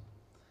convenience.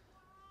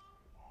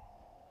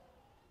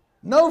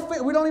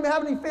 We don't even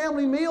have any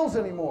family meals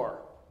anymore.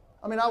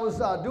 I mean, I was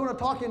doing a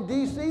talk in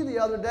D.C. the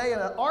other day,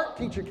 and an art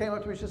teacher came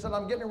up to me. She said,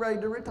 I'm getting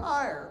ready to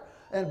retire.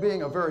 And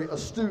being a very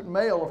astute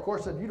male, of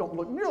course, said, you don't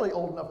look nearly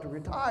old enough to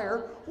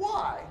retire.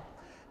 Why?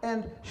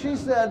 And she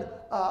said,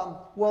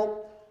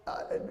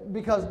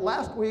 because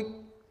last week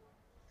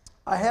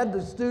I had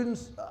the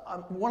students,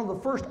 one of the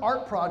first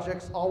art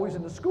projects always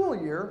in the school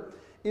year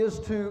is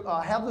to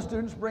have the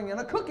students bring in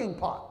a cooking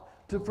pot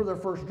for their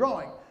first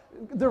drawing.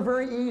 They're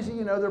very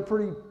easy, they're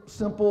pretty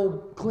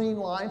simple, clean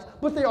lines,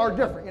 but they are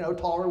different,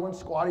 taller ones,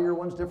 squattier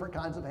ones, different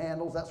kinds of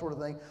handles, that sort of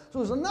thing. So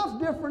there's enough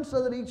difference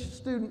so that each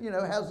student,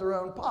 has their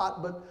own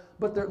pot,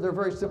 but they're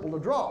very simple to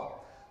draw.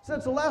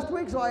 So last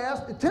week, I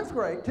asked 10th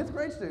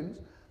grade students,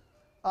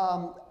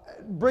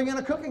 bring in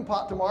a cooking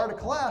pot tomorrow to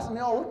class, and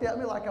they all looked at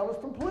me like I was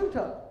from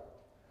Pluto.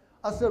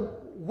 I said,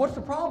 what's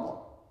the problem?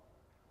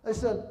 They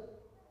said,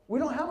 we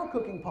don't have a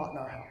cooking pot in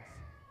our house.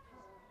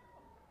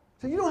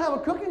 So you don't have a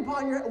cooking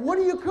pot in your house. What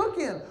do you cook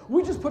in?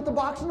 We just put the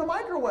box in the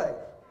microwave.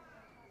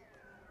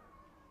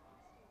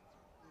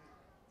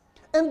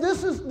 And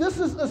this is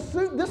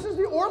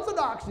the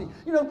orthodoxy.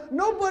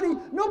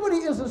 Nobody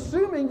is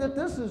assuming that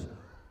this is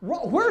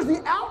wrong. Where's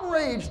the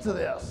outrage to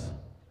this?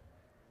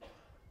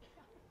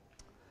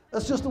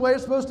 That's just the way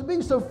it's supposed to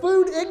be. So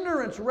food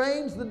ignorance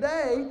reigns the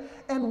day,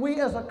 and we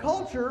as a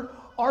culture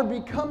are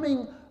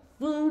becoming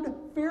food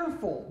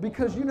fearful,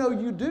 because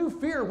you do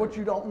fear what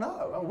you don't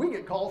know. We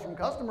get calls from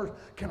customers.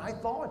 Can I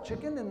thaw a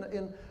chicken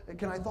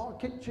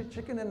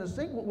chicken in the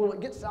sink? Will it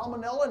get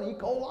salmonella and E.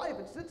 coli if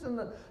it sits in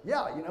the?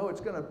 Yeah,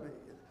 it's gonna be.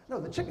 No,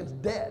 the chicken's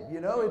dead.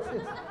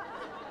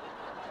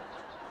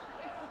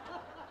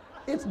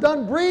 It's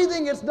done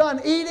breathing. It's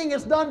done eating.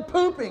 It's done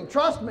pooping.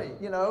 Trust me.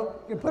 You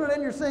can put it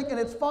in your sink and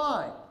it's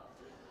fine.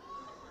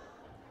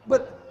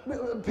 But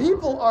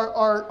people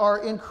are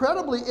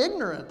incredibly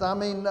ignorant. I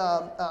mean,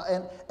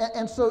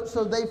 and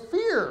so they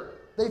fear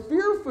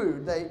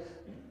food.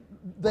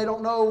 They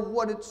don't know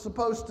what it's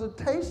supposed to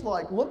taste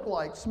like, look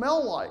like,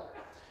 smell like,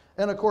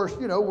 and of course,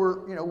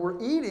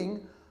 we're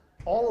eating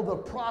all of the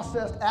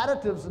processed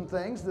additives and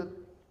things that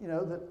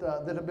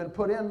that have been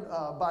put in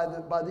by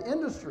the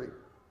industry.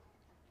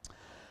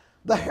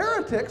 The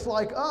heretics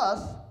like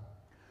us,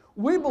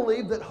 we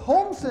believe that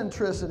home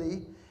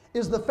centricity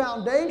is the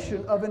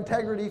foundation of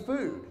integrity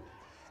food,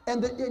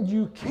 and that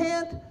you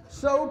can't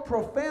so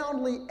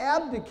profoundly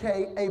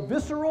abdicate a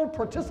visceral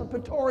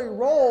participatory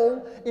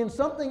role in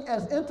something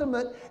as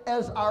intimate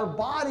as our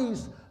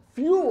body's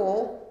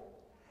fuel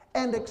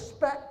and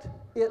expect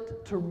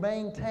it to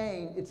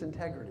maintain its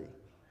integrity.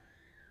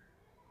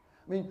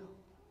 I mean,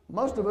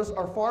 most of us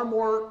are far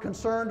more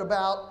concerned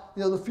about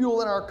the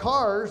fuel in our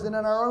cars than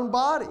in our own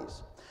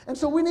bodies. And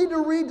so we need to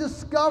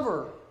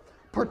rediscover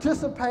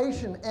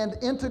participation and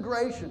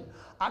integration.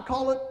 I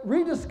call it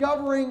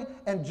rediscovering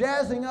and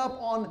jazzing up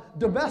on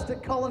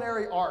domestic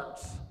culinary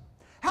arts.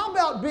 How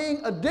about being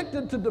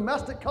addicted to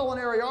domestic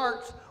culinary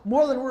arts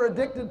more than we're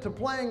addicted to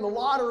playing the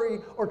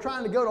lottery or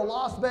trying to go to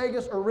Las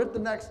Vegas or rent the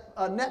next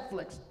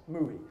Netflix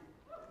movie?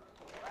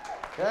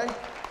 Okay?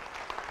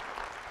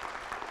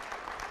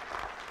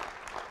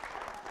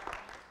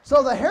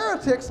 So the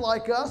heretics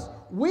like us,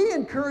 we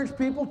encourage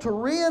people to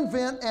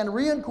reinvent and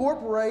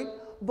reincorporate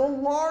the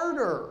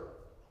larder.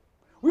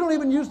 We don't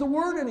even use the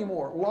word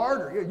anymore,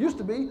 larder. It used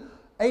to be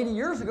 80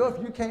 years ago, if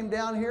you came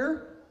down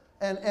here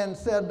and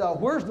said,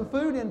 where's the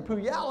food in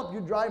Puyallup?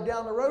 You'd drive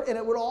down the road, and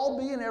it would all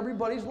be in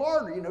everybody's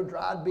larder. You know,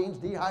 dried beans,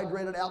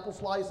 dehydrated apple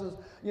slices,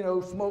 you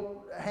know,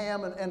 smoked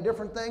ham and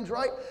different things,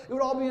 right? It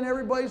would all be in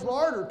everybody's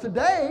larder.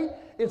 Today,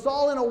 it's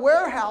all in a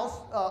warehouse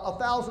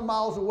 1,000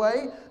 miles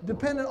away,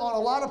 dependent on a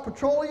lot of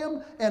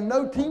petroleum and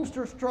no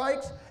Teamster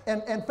strikes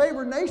and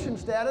favored nation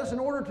status in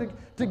order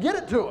to get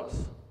it to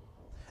us.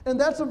 And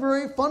that's a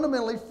very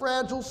fundamentally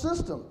fragile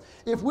system.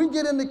 If we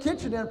get in the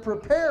kitchen and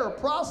prepare,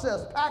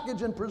 process,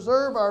 package, and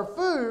preserve our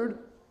food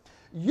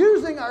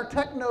using our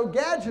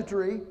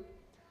techno-gadgetry,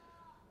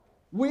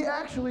 we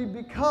actually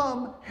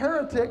become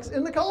heretics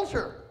in the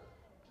culture.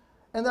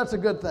 And that's a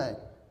good thing.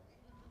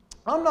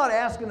 I'm not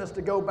asking us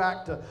to go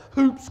back to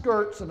hoop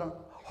skirts and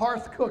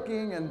hearth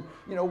cooking and,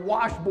 you know,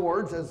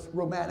 washboards, as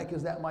romantic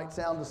as that might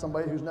sound to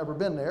somebody who's never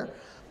been there.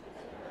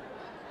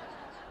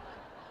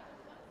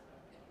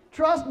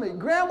 Trust me,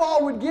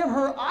 Grandma would give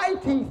her eye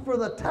teeth for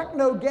the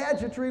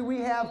techno-gadgetry we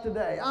have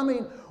today. I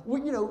mean,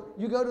 you know,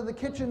 you go to the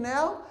kitchen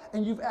now,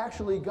 and you've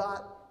actually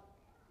got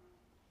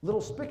little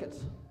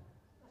spigots.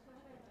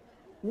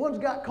 One's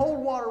got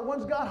cold water,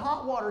 one's got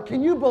hot water.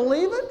 Can you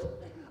believe it?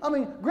 I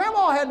mean,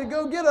 Grandma had to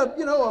go get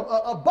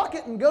a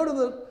bucket and go to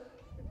the,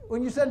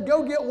 when you said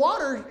go get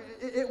water,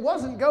 it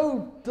wasn't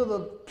go to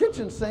the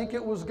kitchen sink,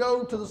 it was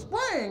go to the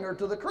spring or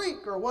to the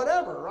creek or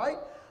whatever, right?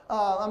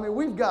 I mean,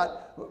 we've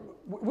got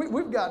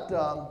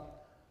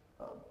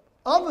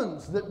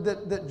ovens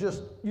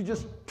that you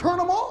just turn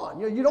them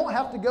on. You don't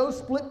have to go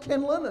split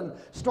kindling and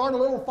start a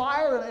little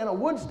fire in a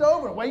wood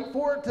stove and wait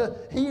for it to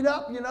heat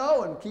up, you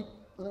know, and keep.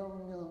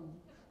 No,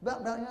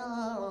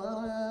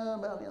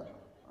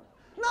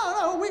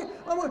 we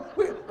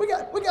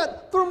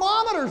got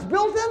thermometers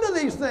built into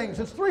these things.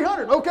 It's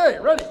 300. Okay,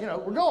 ready. You know,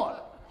 we're going.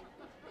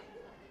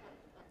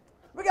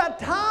 We got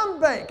time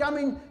bake. I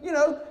mean, you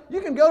know,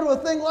 you can go to a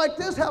thing like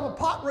this, have a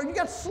pot roast. You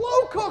got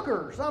slow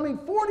cookers. I mean,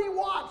 40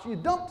 watts. You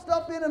dump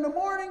stuff in the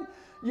morning.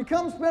 You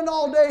come spend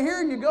all day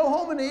here. You go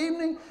home in the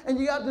evening, and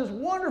you got this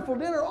wonderful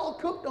dinner all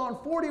cooked on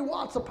 40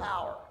 watts of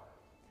power.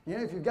 You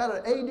know, if you've got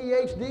an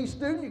ADHD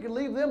student, you can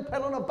leave them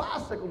pedaling a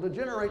bicycle to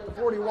generate the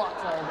 40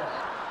 watts all day.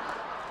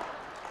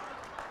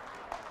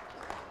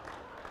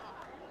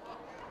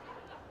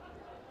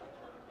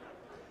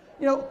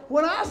 You know,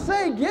 when I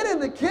say get in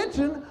the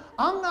kitchen,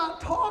 I'm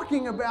not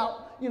talking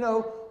about, you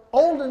know,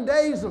 olden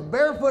days of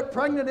barefoot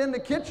pregnant in the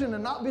kitchen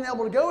and not being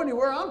able to go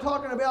anywhere. I'm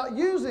talking about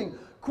using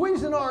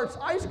Cuisinarts,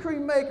 ice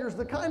cream makers,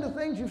 the kind of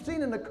things you've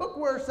seen in the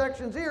cookware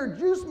sections here,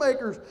 juice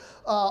makers,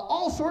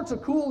 all sorts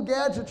of cool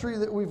gadgetry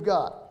that we've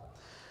got.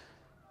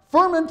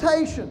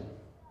 Fermentation,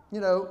 you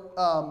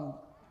know,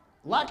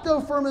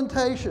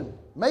 lacto-fermentation,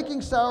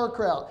 making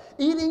sauerkraut,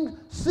 eating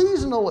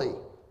seasonally.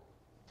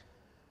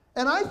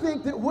 And I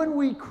think that when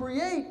we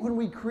create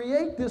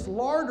this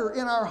larder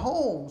in our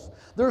homes,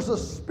 there's a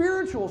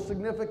spiritual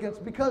significance,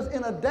 because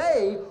in a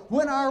day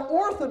when our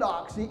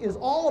orthodoxy is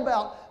all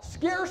about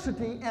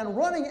scarcity and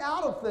running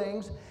out of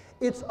things,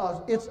 it's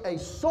a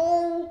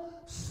soul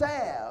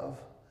salve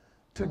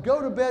to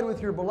go to bed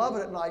with your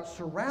beloved at night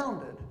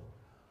surrounded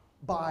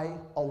by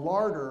a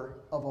larder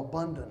of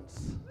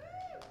abundance.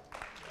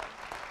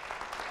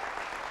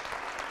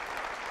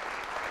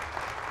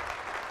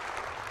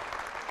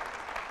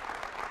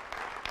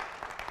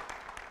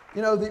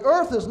 You know, the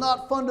earth is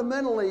not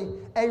fundamentally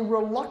a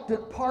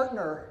reluctant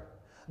partner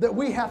that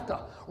we have to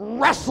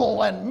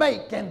wrestle and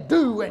make and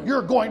do, and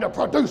you're going to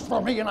produce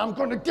for me and I'm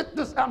going to get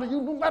this out of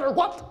you no matter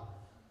what.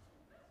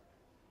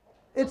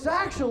 It's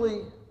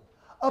actually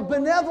a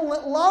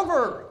benevolent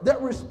lover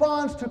that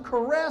responds to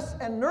caress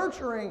and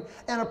nurturing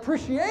and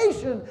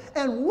appreciation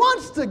and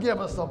wants to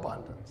give us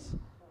abundance.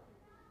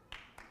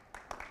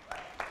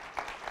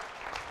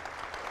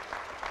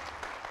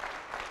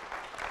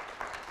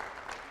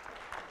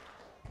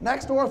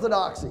 Next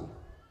orthodoxy.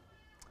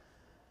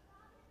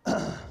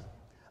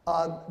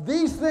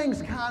 These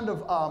things kind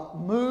of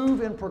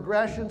move in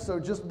progression, so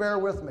just bear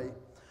with me.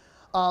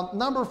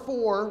 Number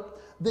 4,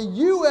 the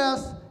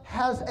U.S.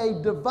 has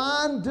a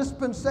divine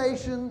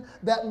dispensation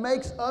that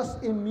makes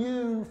us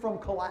immune from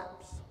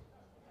collapse.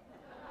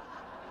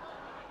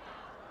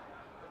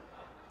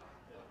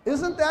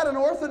 Isn't that an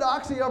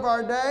orthodoxy of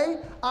our day?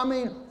 I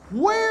mean,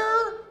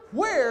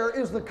 where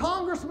is the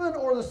congressman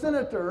or the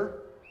senator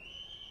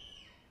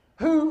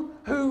who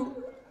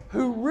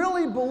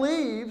really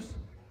believes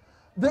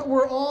that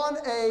we're on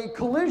a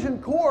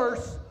collision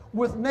course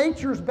with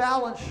nature's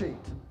balance sheet?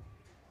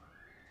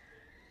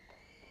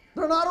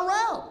 They're not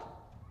around.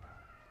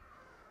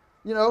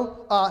 You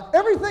know,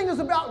 everything is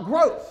about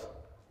growth.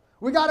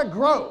 We got to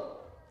grow.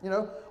 You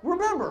know,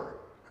 remember,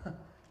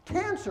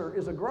 cancer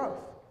is a growth.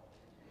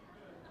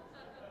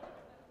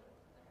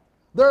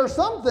 There are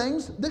some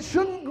things that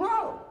shouldn't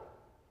grow.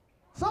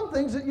 Some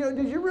things that, you know,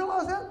 did you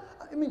realize that?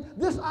 I mean,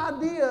 this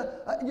idea,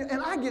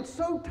 and I get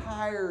so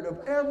tired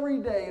of every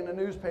day in the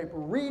newspaper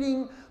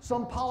reading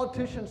some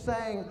politician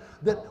saying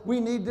that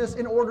we need this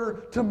in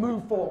order to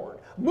move forward.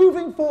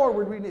 Moving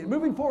forward, we need it.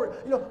 Moving forward.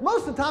 You know,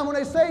 most of the time when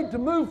they say to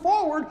move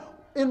forward,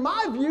 in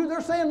my view, they're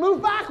saying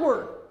move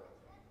backward.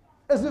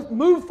 As if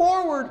move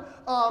forward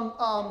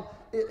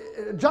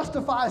it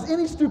justifies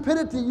any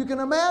stupidity you can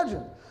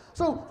imagine.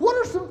 So what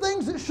are some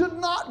things that should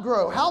not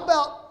grow? How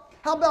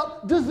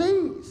about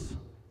disease?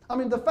 I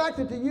mean, the fact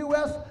that the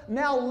U.S.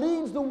 now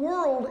leads the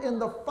world in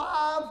the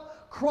 5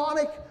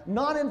 chronic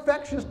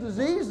non-infectious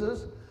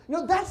diseases,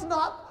 that's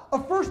not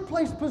a first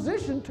place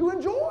position to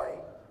enjoy.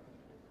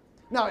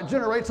 Now, it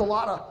generates a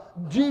lot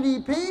of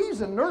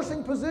GDPs and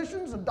nursing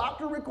positions and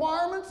doctor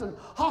requirements and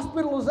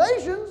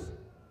hospitalizations.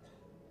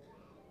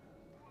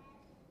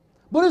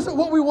 But is it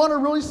what we want to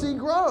really see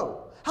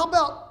grow? How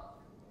about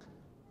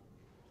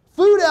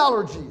food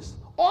allergies,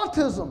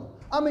 autism?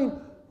 I mean,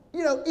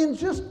 in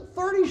just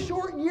 30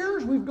 short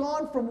years, we've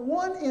gone from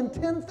 1 in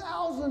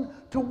 10,000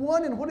 to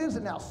 1 in, what is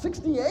it now,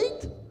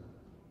 68?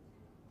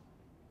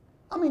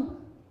 I mean,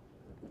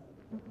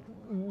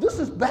 this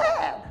is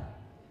bad.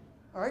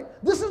 All right?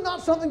 This is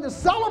not something to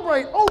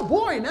celebrate. Oh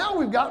boy, now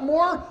we've got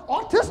more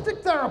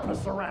autistic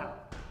therapists around.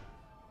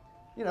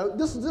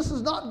 This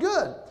is not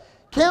good.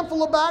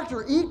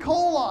 Campylobacter, E.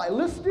 coli,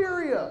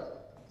 listeria.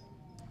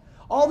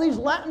 All these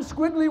Latin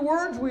squiggly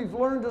words we've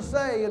learned to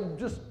say in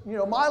just,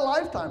 my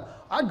lifetime.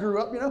 I grew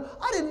up,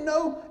 I didn't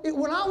know,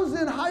 when I was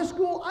in high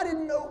school, I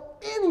didn't know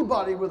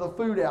anybody with a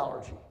food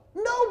allergy.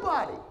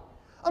 Nobody.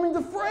 I mean,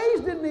 the phrase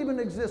didn't even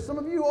exist. Some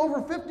of you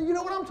over 50, you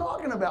know what I'm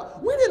talking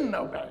about. We didn't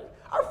know better.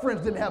 Our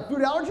friends didn't have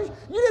food allergies.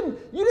 You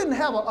didn't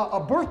have a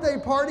birthday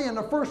party and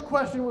the first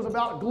question was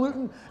about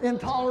gluten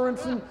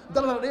intolerance and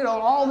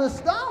all this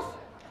stuff.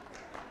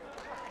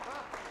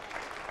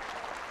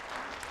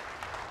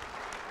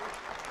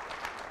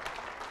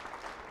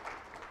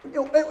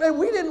 And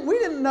we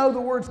didn't know the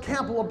words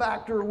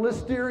Campylobacter,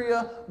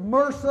 Listeria,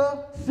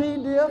 MRSA, C.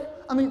 diff.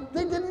 I mean,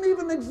 they didn't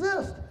even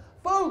exist.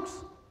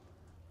 Folks,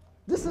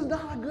 this is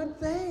not a good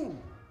thing.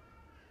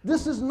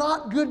 This is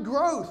not good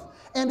growth.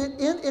 And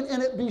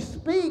it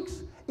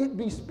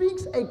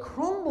bespeaks a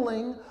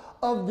crumbling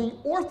of the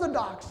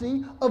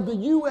orthodoxy of the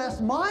U.S.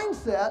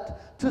 mindset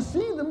to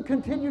see them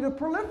continue to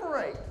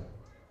proliferate.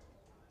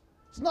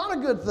 It's not a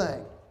good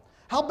thing.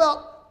 How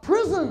about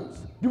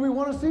prisons? Do we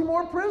want to see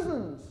more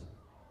prisons?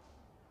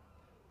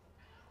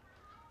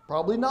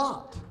 Probably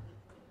not.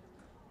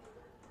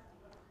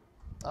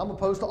 I'm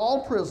opposed to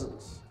all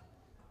prisons.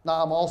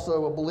 Now, I'm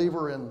also a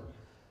believer in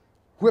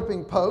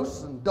whipping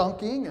posts and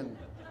dunking and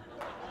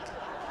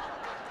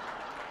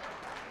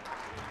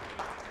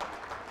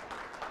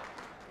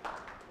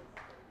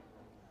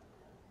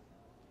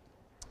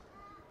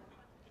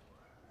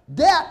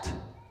debt.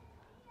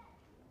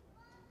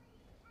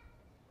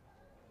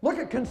 Look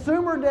at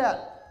consumer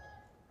debt.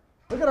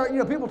 Look at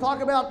our, people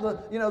talk about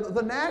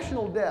the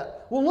national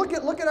debt. Well, look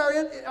at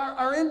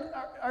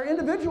our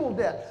individual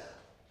debt.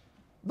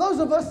 Those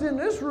of us in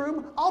this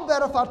room, I'll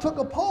bet if I took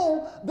a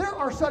poll, there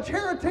are such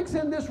heretics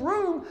in this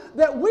room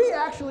that we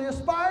actually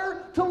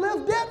aspire to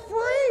live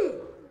debt-free.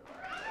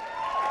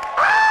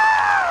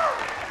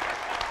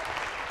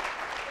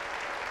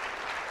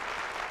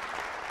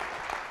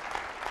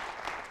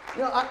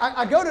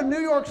 I go to New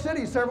York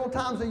City several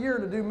times a year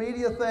to do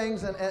media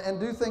things and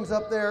do things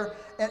up there.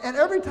 And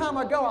every time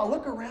I go, I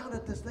look around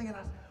at this thing and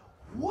I say,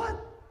 what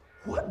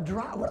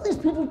do these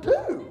people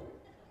do?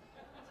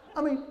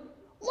 I mean,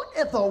 look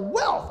at the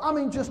wealth. I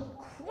mean, just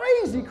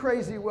crazy,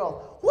 crazy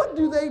wealth. What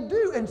do they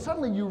do? And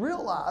suddenly you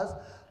realize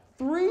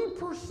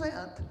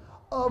 3%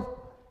 of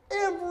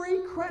every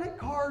credit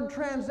card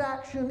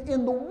transaction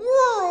in the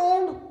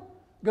world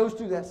goes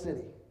through that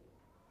city.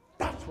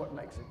 That's what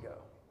makes it go.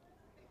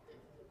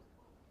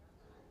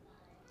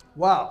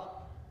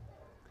 Wow.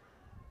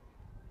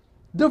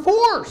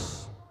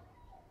 Divorce.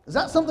 Is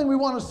that something we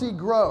want to see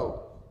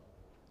grow?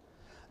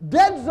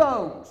 Dead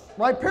zones,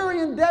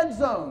 riparian dead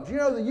zones.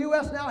 The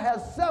U.S. now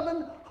has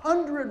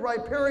 700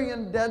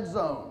 riparian dead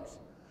zones.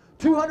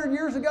 200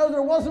 years ago,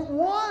 there wasn't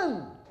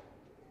one.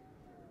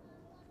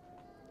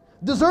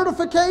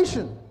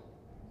 Desertification.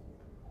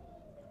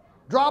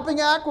 Dropping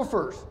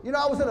aquifers.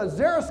 I was at a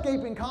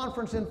xeriscaping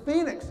conference in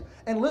Phoenix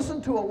and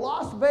listened to a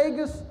Las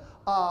Vegas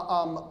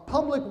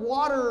public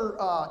water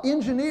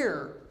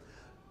engineer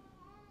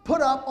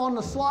put up on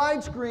the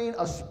slide screen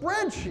a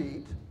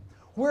spreadsheet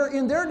where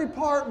in their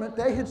department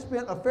they had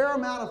spent a fair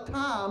amount of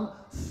time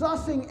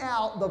sussing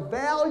out the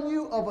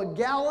value of a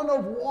gallon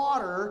of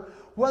water,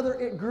 whether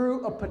it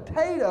grew a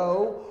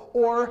potato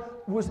or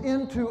was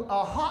into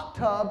a hot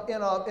tub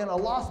in a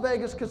Las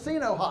Vegas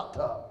casino hot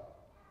tub.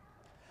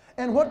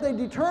 And what they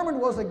determined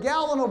was a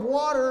gallon of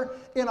water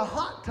in a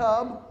hot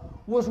tub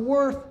was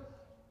worth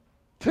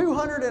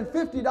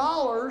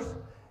 $250,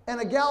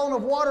 and a gallon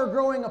of water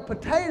growing a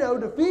potato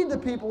to feed the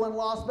people in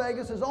Las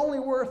Vegas is only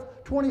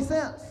worth 20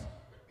 cents.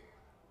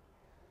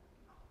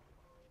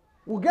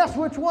 Well, guess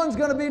which one's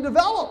going to be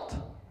developed?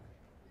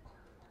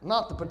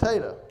 Not the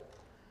potato.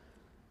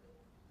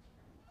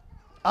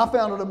 I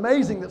found it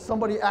amazing that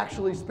somebody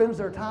actually spends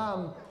their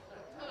time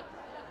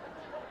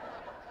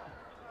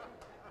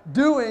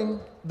doing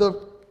the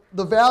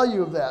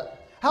value of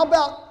that. How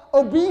about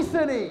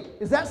obesity?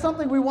 Is that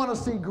something we want to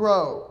see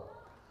grow?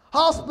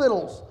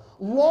 Hospitals,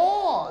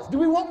 laws? Do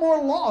we want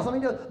more laws? I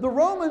mean, the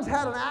Romans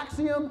had an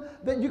axiom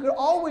that you could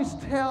always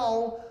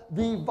tell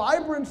the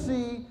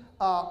vibrancy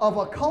of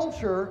a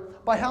culture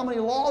by how many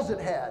laws it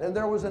had. And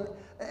there was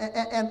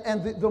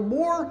the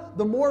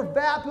more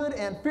vapid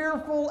and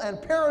fearful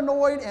and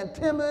paranoid and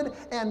timid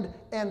and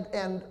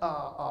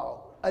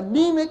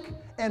anemic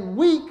and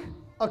weak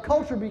a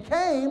culture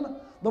became,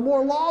 the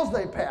more laws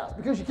they passed,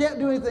 because you can't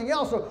do anything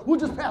else, so we'll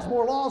just pass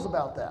more laws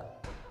about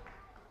that.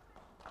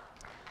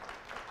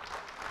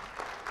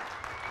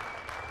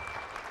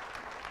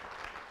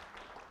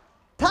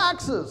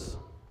 Taxes.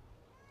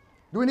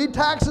 Do we need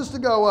taxes to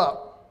go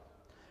up?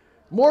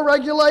 More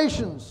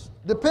regulations,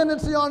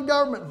 dependency on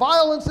government,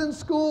 violence in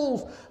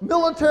schools,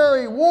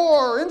 military,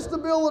 war,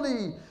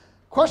 instability,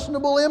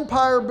 questionable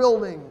empire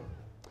building,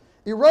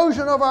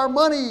 erosion of our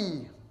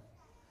money,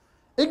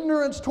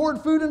 ignorance toward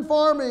food and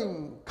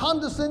farming,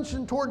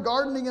 condescension toward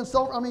gardening and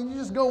self. I mean, you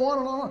just go on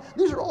and on.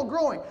 These are all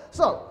growing.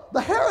 So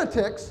the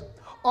heretics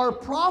are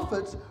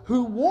prophets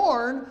who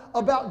warn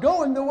about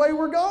going the way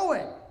we're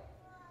going.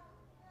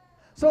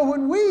 So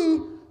when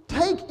we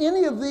take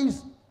any of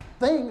these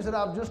things that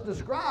I've just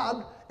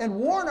described and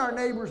warn our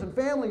neighbors and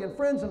family and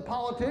friends and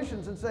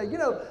politicians and say, you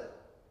know,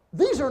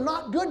 these are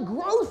not good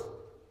growth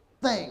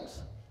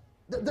things.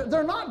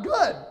 They're not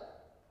good.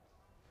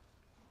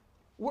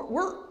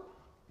 We're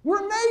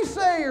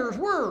naysayers.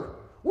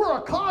 We're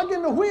a cog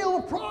in the wheel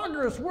of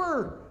progress.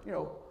 What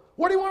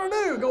do you want to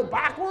do? Go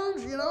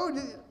backwards,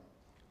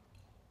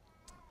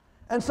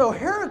 And so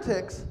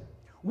heretics,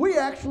 we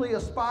actually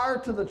aspire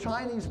to the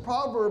Chinese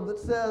proverb that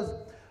says,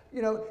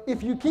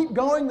 if you keep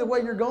going the way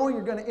you're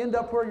going to end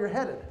up where you're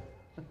headed.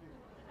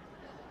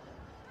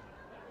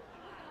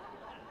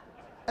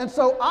 And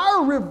so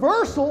our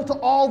reversal to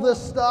all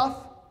this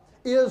stuff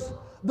is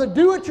the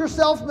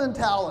do-it-yourself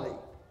mentality,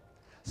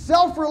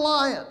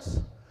 self-reliance.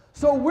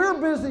 So we're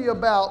busy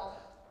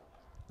about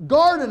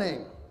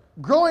gardening,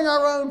 growing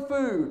our own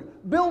food,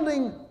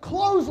 building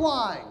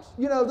clotheslines,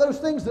 those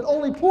things that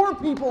only poor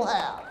people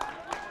have.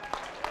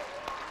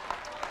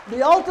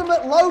 The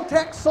ultimate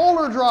low-tech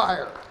solar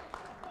dryer.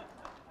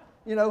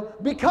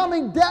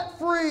 Becoming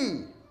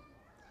debt-free,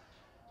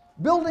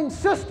 building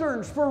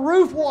cisterns for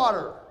roof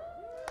water,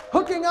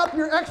 hooking up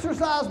your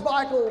exercise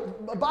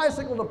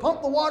bicycle to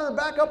pump the water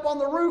back up on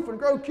the roof and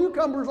grow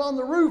cucumbers on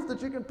the roof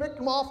that you can pick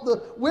them off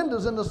the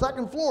windows in the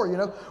second floor.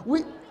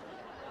 We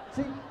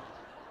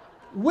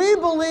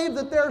believe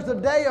that there's a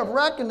day of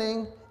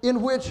reckoning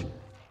in which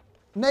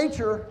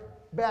nature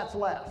bats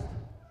last.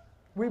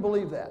 We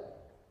believe that.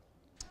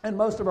 And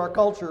most of our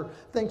culture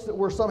thinks that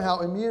we're somehow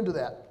immune to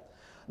that.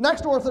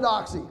 Next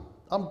orthodoxy.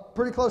 I'm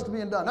pretty close to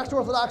being done. Next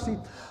orthodoxy.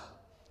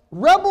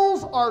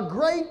 Rebels are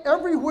great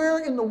everywhere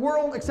in the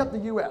world except the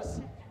U.S.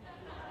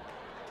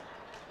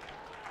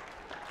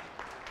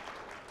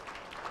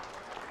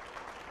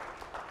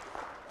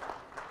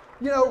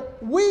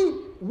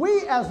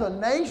 We as a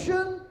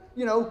nation,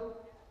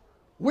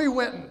 we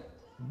went and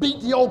beat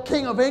the old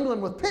King of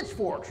England with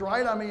pitchforks,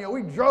 right? I mean,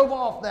 we drove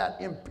off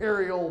that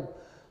imperial,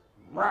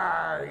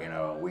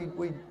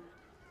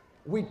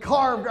 we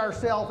carved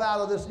ourselves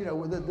out of this,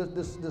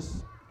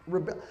 this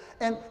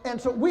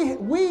and so we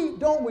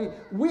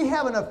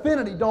have an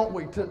affinity, don't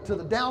we, to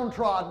the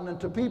downtrodden and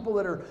to people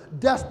that are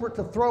desperate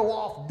to throw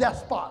off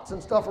despots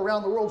and stuff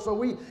around the world. So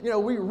we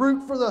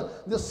root for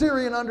the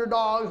Syrian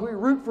underdogs, we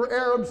root for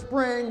Arab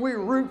Spring, we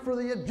root for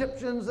the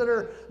Egyptians that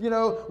are,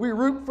 we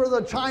root for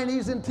the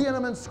Chinese in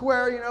Tiananmen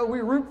Square, we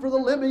root for the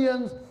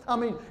Libyans. I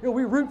mean,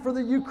 we root for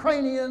the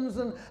Ukrainians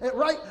and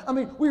right? I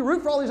mean, we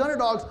root for all these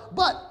underdogs,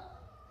 but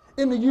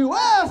in the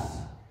U.S.,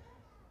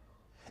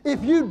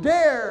 if you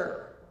dare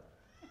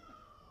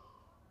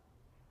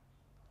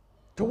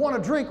to want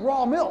to drink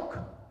raw milk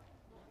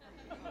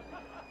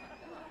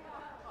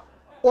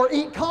or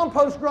eat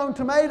compost-grown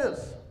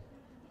tomatoes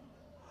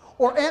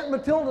or Aunt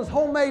Matilda's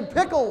homemade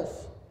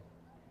pickles,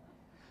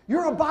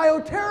 you're a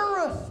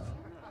bioterrorist.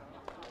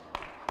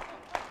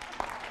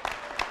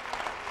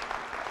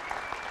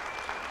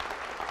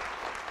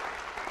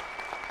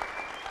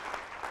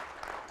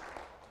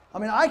 I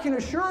mean, I can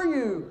assure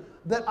you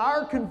that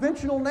our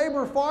conventional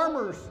neighbor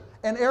farmers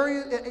and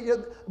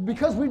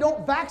because we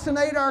don't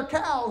vaccinate our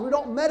cows, we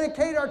don't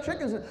medicate our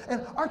chickens,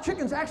 and our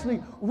chickens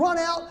actually run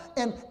out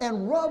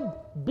and rub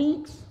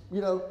beaks,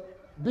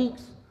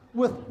 beaks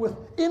with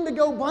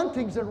indigo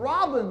buntings and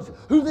robins,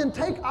 who then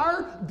take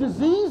our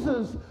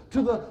diseases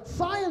to the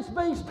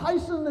science-based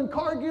Tyson and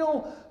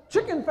Cargill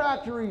chicken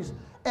factories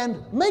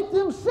and make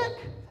them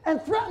sick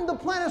and threaten the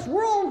planet's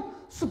world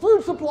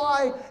food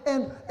supply,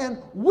 and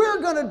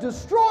we're going to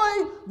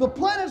destroy the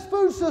planet's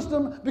food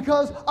system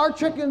because our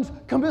chickens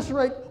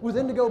commiserate with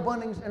indigo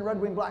buntings and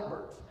red-winged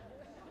blackbirds.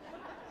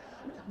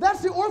 That's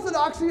the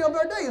orthodoxy of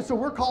our day, and so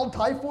we're called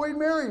Typhoid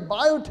Mary,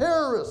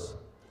 bioterrorists.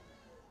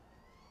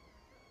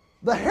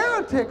 The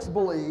heretics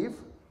believe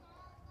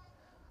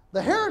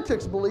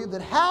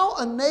that how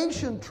a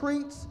nation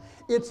treats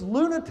its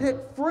lunatic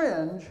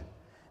fringe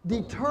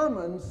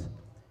determines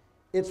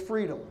its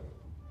freedom.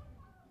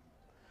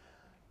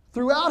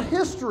 Throughout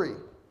history,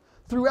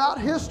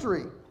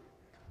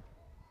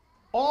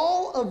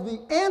 all of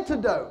the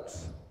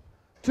antidotes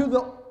to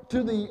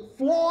the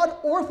flawed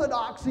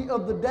orthodoxy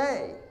of the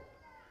day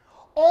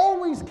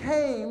always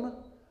came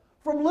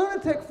from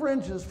lunatic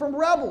fringes, from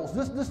rebels.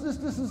 This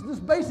is this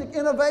basic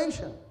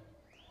innovation.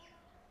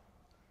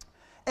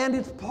 And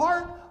it's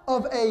part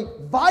of a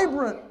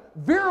vibrant,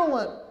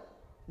 virulent,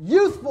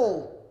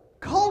 youthful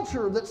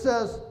culture that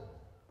says,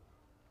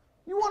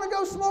 you want to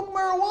go smoke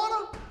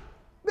marijuana?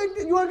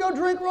 You want to go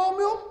drink raw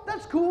milk?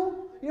 That's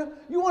cool.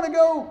 You want to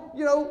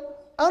go,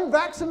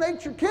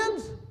 unvaccinate your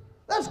kids?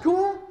 That's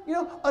cool.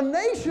 A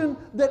nation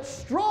that's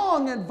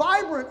strong and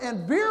vibrant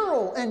and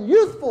virile and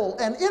youthful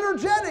and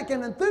energetic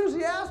and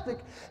enthusiastic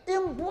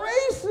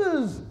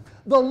embraces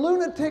the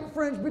lunatic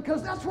fringe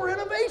because that's where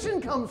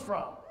innovation comes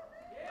from.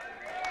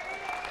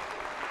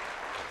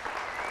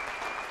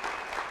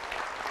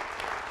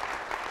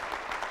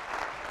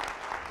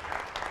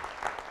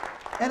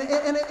 And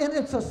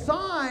it's a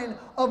sign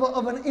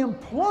of an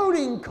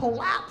imploding,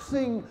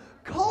 collapsing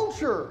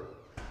culture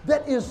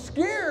that is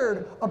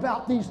scared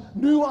about these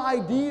new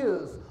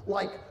ideas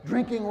like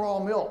drinking raw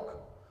milk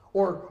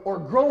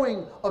or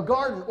growing a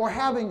garden or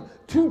having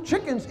 2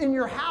 chickens in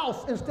your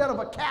house instead of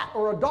a cat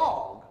or a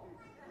dog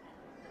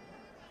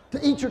to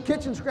eat your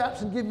kitchen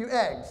scraps and give you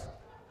eggs.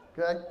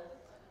 Okay?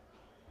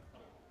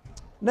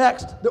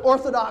 Next, the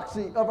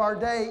orthodoxy of our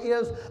day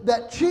is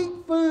that cheap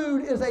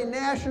food is a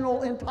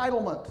national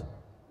entitlement.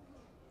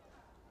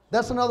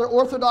 That's another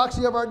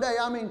orthodoxy of our day.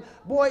 I mean,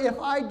 boy, if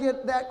I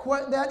get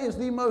that is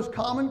the most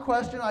common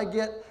question I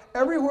get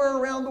everywhere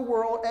around the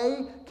world.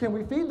 A, can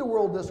we feed the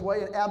world this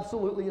way? And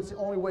absolutely, it's the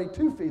only way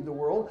to feed the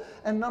world.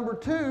 And number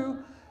 2,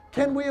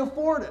 can we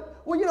afford it?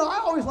 Well, I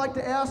always like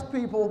to ask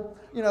people,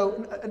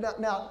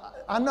 now,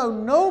 I know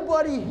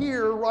nobody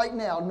here right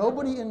now,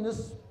 nobody in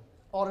this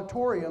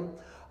auditorium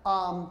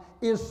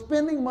is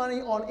spending money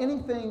on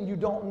anything you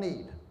don't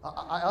need.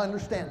 I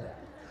understand that.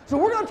 So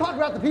we're going to talk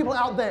about the people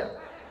out there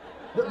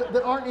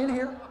that aren't in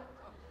here.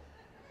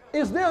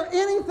 Is there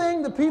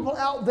anything the people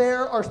out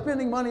there are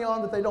spending money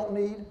on that they don't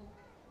need?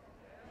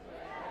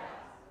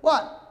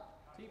 What?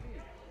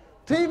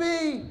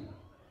 TV.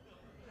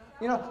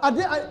 You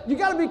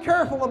got to be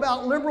careful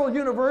about liberal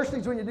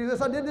universities when you do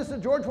this. I did this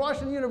at George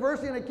Washington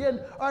University, and a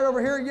kid right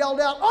over here yelled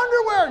out,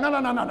 "Underwear!" No.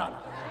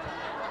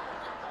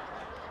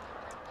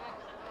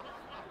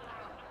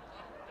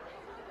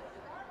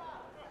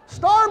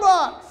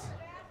 Starbucks,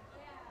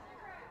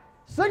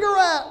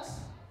 cigarettes,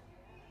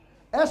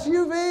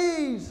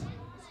 SUVs.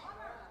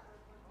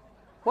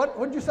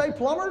 What'd you say,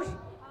 plumbers?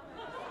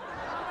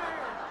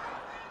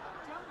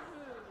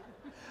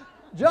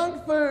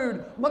 Junk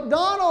food,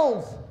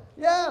 McDonald's,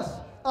 yes,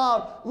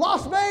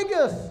 Las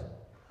Vegas,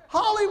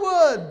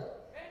 Hollywood,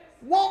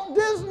 Walt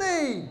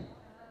Disney.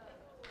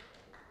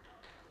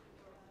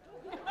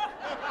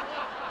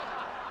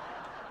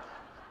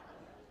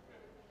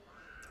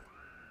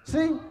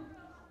 See,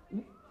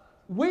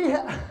 we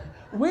have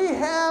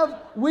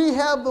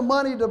the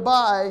money to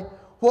buy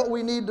what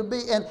we need to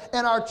be,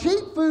 and our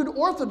cheap food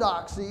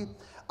orthodoxy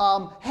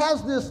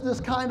has this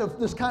kind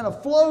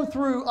of flow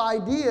through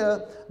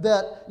idea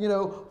that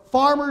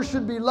farmers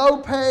should be low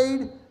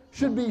paid,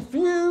 should be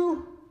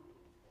few,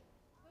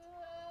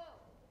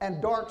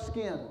 and dark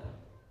skinned.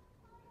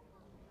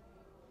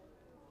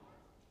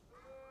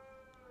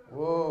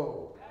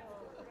 Whoa.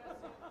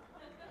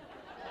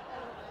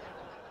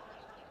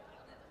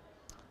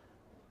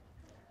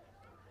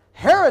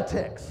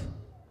 Heretics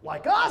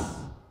like us,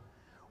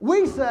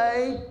 we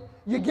say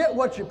you get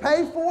what you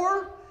pay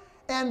for,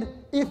 and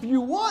if you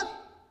want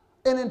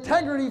an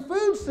integrity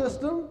food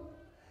system,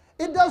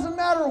 it doesn't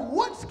matter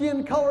what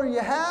skin color you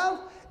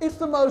have. It's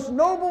the most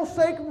noble,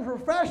 sacred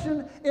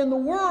profession in the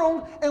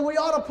world, and we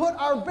ought to put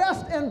our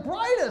best and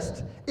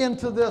brightest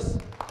into this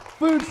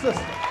food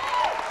system.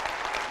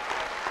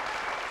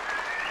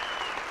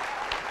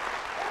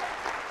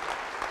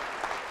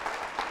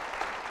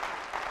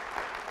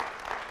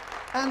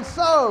 And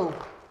so,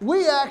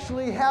 we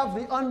actually have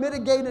the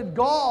unmitigated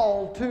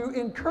gall to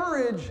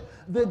encourage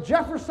the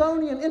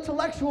Jeffersonian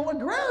intellectual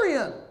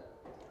agrarian.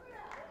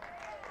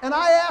 And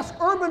I ask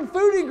urban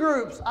foodie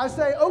groups, I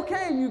say,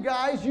 okay, you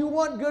guys, you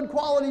want good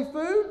quality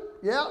food?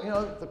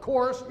 Yeah, the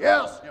chorus,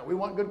 yes, we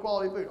want good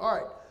quality food. All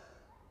right.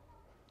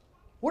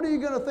 What are you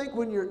going to think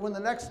when the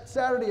next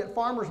Saturday at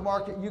farmer's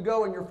market you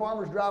go and your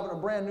farmer's driving a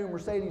brand new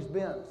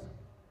Mercedes-Benz?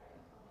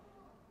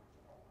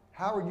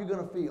 How are you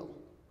going to feel?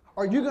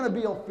 Are you going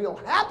to feel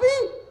happy,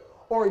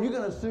 or are you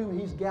going to assume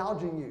he's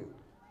gouging you?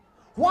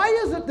 Why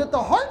is it that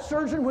the heart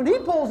surgeon, when he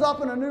pulls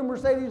up in a new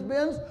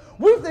Mercedes-Benz,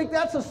 we think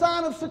that's a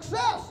sign of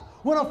success?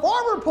 When a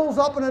farmer pulls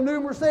up in a new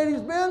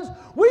Mercedes-Benz,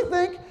 we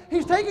think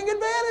he's taking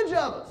advantage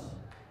of us.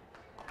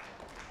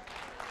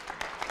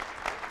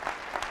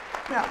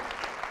 Now,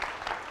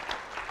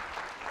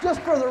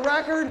 just for the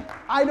record,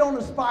 I don't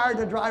aspire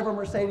to drive a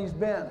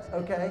Mercedes-Benz,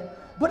 okay?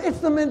 But it's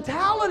the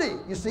mentality,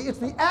 you see, it's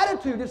the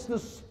attitude, it's the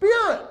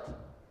spirit.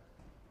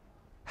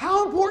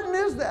 How important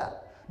is that?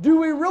 Do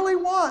we really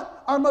want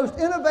our most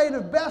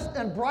innovative, best,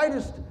 and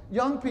brightest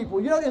young people?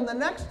 In the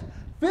next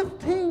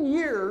 15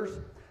 years,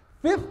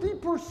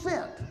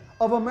 50%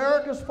 of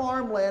America's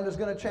farmland is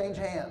going to change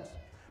hands.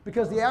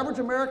 Because the average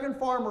American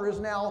farmer is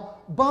now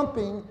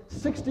bumping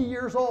 60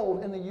 years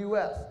old in the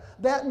U.S.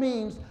 That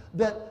means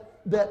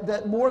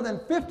that more than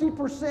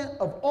 50%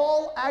 of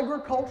all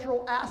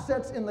agricultural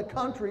assets in the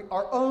country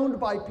are owned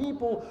by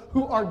people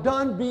who are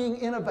done being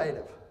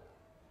innovative.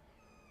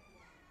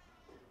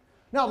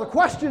 Now the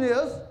question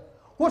is,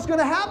 what's going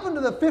to happen to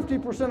the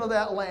 50% of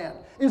that land?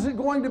 Is it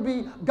going to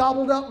be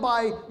gobbled up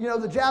by,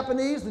 the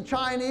Japanese, the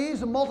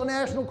Chinese, the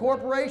multinational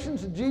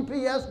corporations, the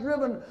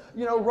GPS-driven,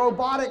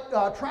 robotic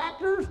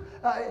tractors?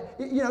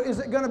 Is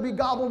it going to be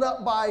gobbled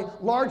up by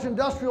large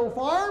industrial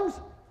farms?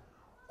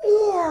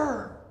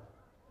 Or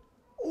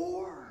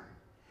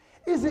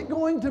is it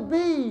going to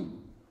be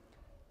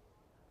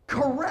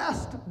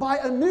caressed by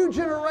a new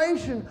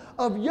generation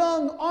of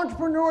young,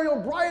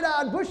 entrepreneurial,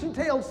 bright-eyed,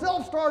 bushy-tailed,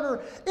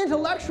 self-starter,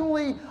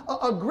 intellectually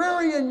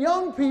agrarian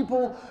young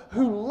people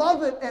who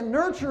love it and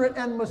nurture it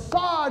and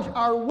massage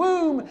our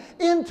womb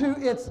into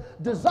its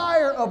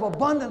desire of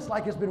abundance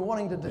like it's been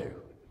wanting to do?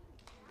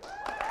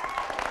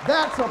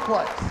 That's a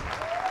place.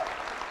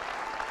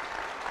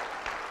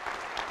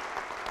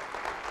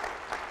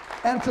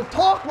 And to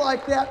talk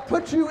like that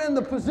puts you in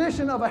the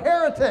position of a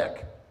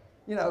heretic.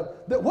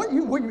 What do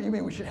you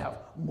mean we should have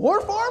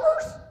more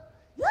farmers?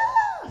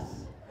 Yes!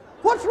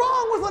 What's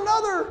wrong with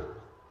another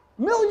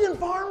million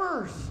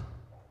farmers?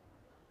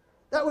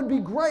 That would be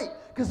great,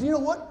 because you know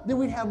what? Then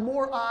we'd have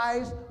more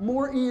eyes,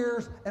 more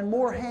ears, and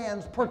more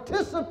hands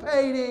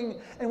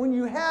participating. And when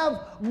you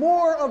have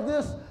more of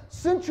this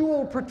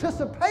sensual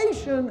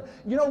participation,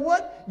 you know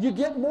what? You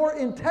get more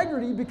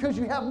integrity because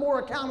you have more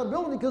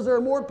accountability because there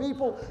are more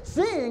people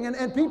seeing,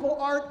 and people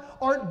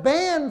aren't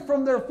banned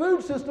from their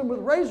food system with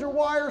razor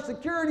wire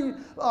security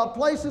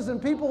places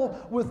and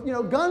people with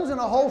guns in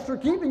a holster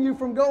keeping you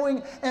from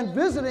going and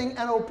visiting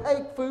an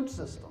opaque food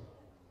system.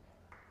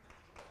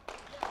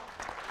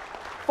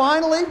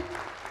 Finally,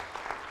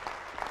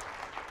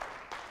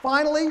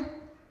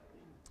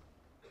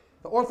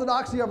 the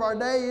orthodoxy of our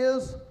day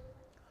is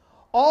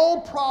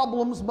all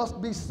problems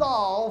must be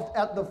solved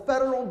at the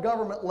federal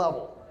government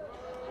level.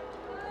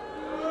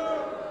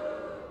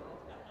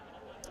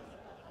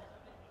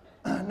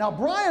 Now,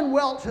 Brian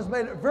Welch has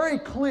made it very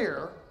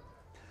clear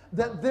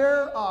that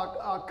their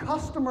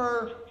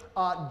customer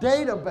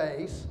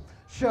database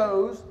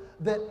shows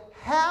that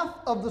half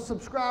of the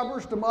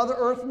subscribers to Mother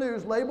Earth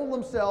News label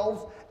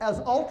themselves as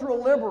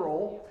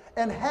ultra-liberal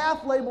and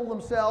half label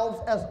themselves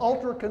as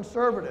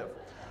ultra-conservative.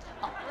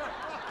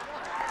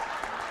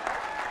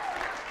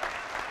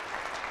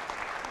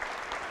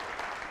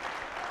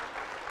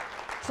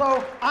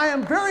 So I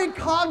am very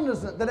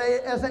cognizant that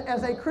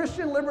as a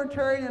Christian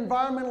libertarian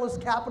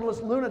environmentalist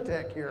capitalist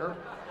lunatic here,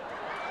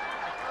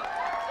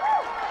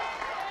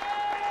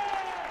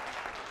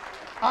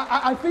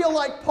 I feel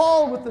like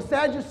Paul with the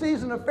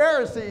Sadducees and the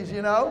Pharisees,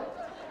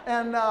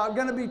 and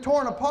going to be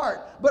torn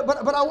apart.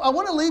 But I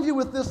want to leave you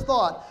with this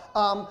thought,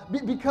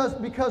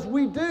 because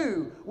we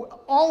do,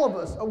 all of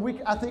us,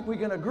 I think we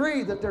can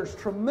agree that there's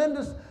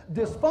tremendous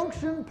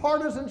dysfunction,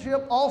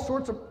 partisanship, all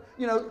sorts of,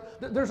 did you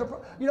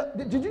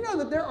know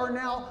that there are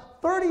now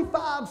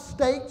 35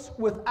 states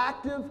with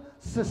active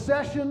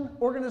secession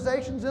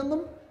organizations in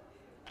them?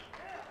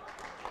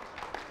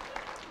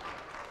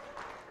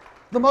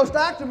 The most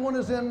active one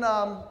is in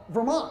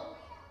Vermont.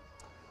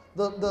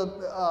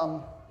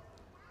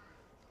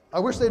 I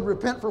wish they'd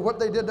repent for what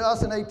they did to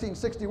us in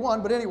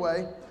 1861, but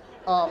anyway.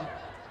 I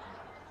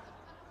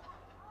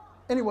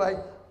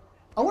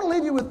want to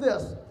leave you with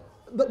this.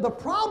 The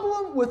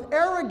problem with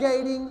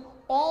arrogating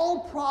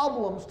all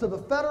problems to the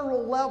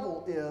federal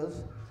level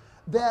is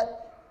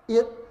that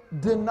it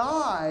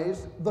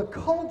denies the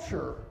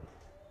culture,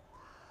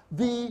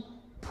 the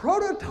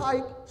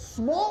prototype,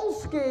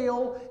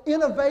 small-scale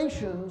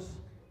innovations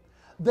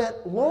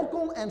that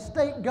local and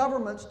state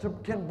governments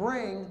can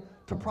bring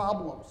to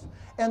problems.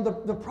 And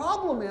the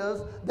problem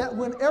is that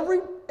when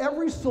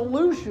every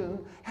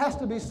solution has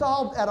to be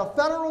solved at a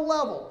federal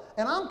level,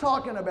 and I'm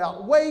talking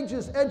about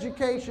wages,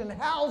 education,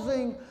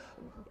 housing,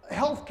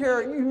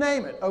 healthcare, you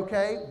name it,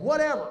 okay,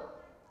 whatever,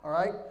 all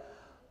right?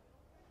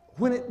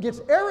 When it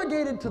gets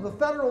arrogated to the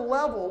federal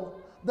level,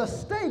 the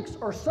stakes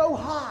are so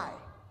high.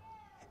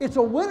 It's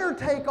a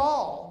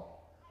winner-take-all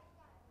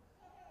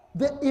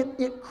that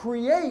it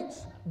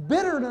creates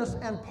bitterness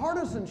and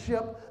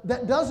partisanship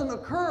that doesn't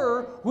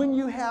occur when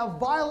you have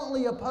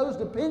violently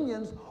opposed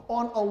opinions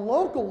on a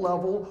local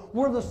level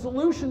where the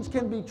solutions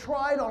can be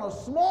tried on a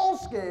small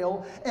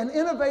scale and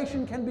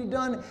innovation can be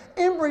done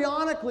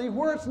embryonically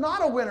where it's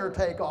not a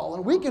winner-take-all.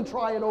 And we can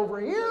try it over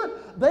here,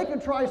 they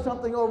can try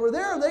something over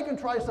there, they can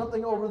try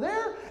something over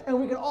there, and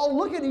we can all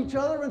look at each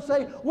other and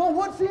say, well,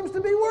 what seems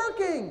to be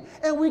working?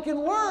 And we can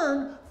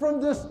learn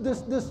from this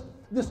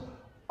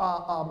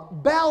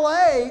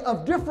ballet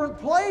of different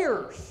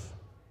players.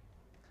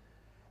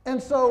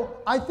 And so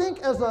I think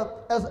as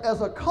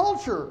a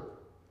culture,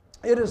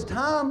 it is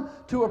time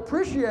to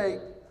appreciate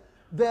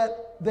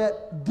that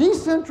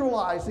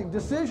decentralizing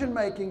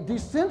decision-making,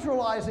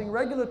 decentralizing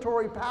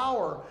regulatory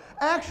power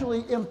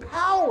actually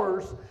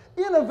empowers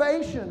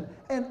innovation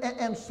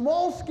and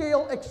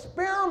small-scale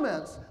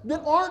experiments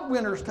that aren't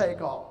winners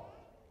take all,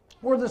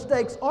 where the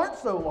stakes aren't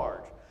so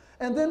large.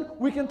 And then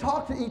we can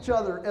talk to each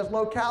other as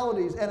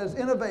localities and as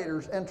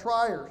innovators and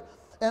triers.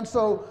 And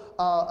so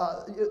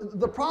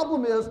the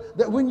problem is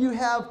that when you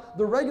have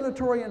the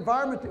regulatory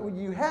environment that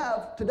you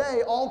have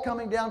today, all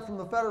coming down from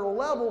the federal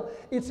level,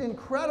 it's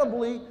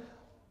incredibly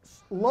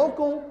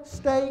local,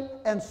 state,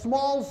 and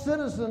small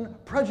citizen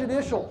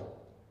prejudicial.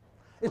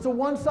 It's a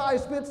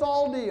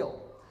one-size-fits-all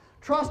deal.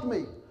 Trust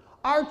me,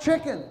 our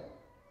chicken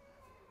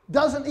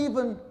doesn't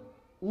even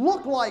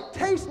look like,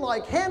 taste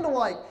like, handle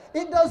like.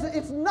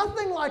 It's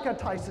nothing like a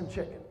Tyson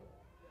chicken.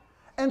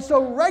 And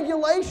so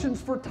regulations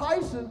for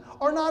Tyson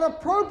are not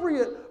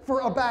appropriate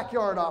for a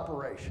backyard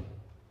operation.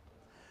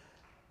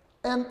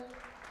 And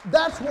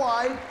that's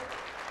why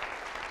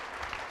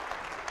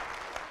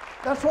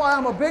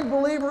I'm a big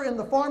believer in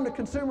the Farm to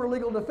Consumer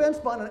Legal Defense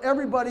Fund, and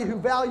everybody who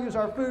values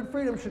our food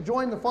freedom should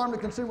join the Farm to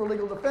Consumer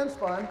Legal Defense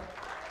Fund.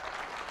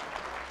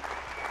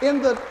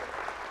 In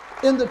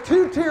the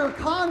two-tier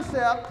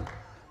concept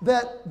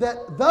that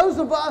those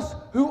of us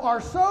who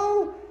are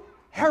so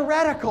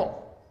heretical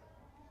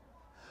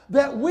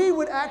that we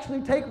would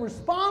actually take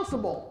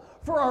responsible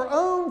for our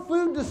own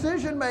food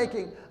decision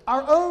making,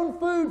 our own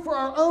food for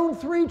our own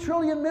 3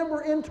 trillion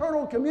member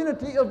internal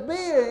community of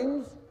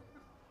beings,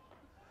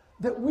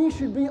 that we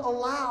should be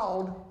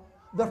allowed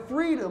the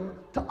freedom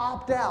to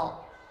opt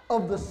out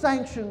of the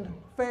sanctioned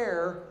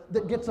fare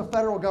that gets a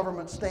federal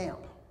government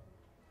stamp.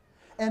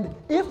 And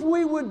if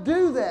we would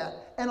do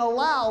that and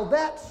allow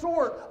that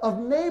sort of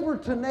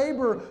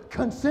neighbor-to-neighbor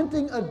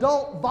consenting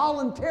adult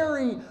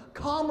voluntary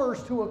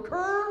commerce to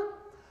occur,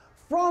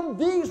 from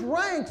these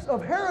ranks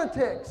of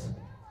heretics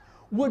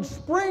would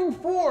spring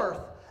forth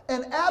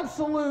an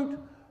absolute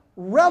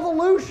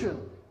revolution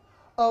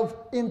of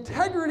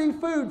integrity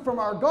food from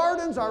our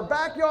gardens, our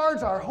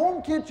backyards, our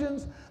home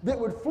kitchens that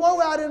would flow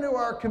out into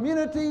our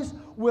communities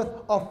with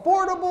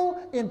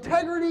affordable,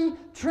 integrity,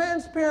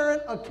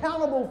 transparent,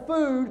 accountable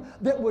food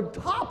that would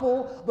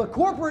topple the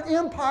corporate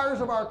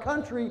empires of our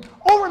country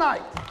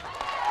overnight.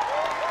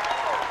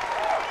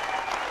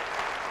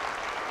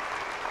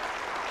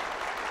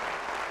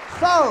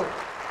 So,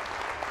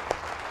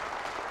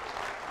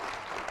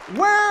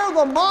 wear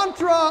the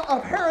mantra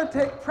of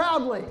heretic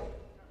proudly.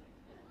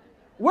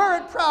 Wear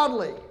it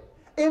proudly.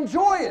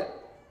 Enjoy it.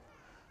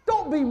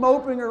 Don't be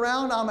moping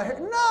around, I'm a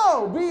heretic.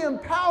 No, be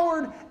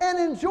empowered and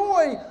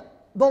enjoy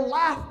the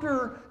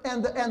laughter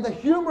and the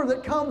humor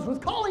that comes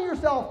with calling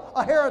yourself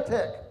a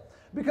heretic.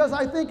 Because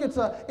I think it's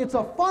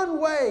a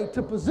fun way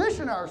to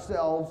position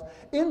ourselves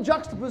in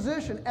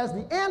juxtaposition as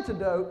the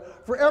antidote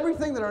for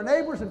everything that our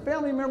neighbors and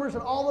family members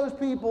and all those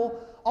people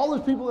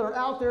that are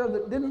out there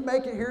that didn't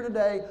make it here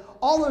today,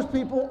 all those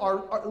people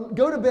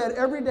go to bed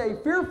every day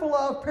fearful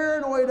of,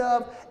 paranoid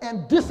of,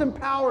 and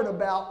disempowered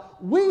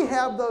about. We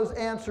have those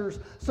answers.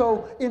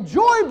 So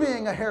enjoy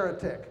being a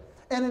heretic.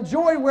 And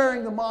enjoy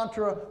wearing the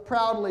mantra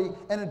proudly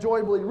and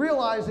enjoyably,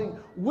 realizing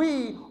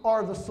we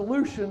are the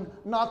solution,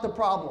 not the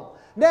problem.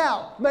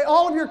 Now, may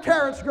all of your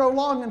carrots grow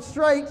long and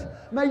straight.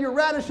 May your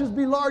radishes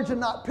be large and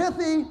not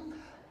pithy.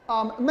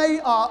 May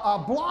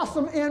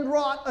blossom end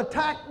rot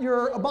attack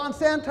your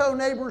Monsanto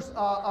neighbor's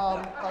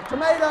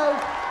tomatoes.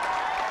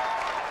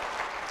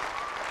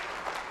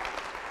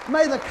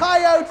 May the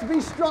coyotes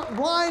be struck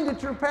blind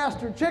at your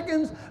pastured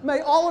chickens. May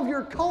all of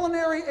your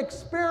culinary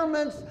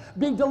experiments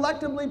be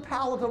delectably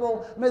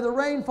palatable. May the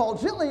rain fall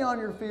gently on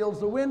your fields,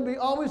 the wind be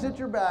always at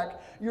your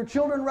back, your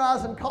children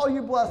rise and call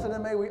you blessed,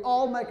 and may we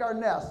all make our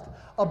nest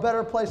a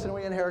better place than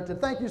we inherited.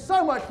 Thank you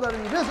so much for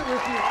letting me visit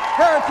with you.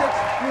 Heretics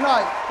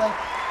Unite. Thank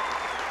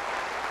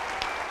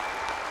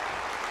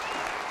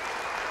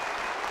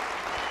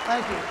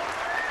you.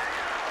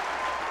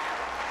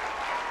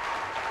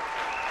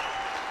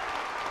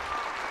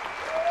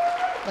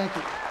 Thank you. Thank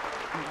you.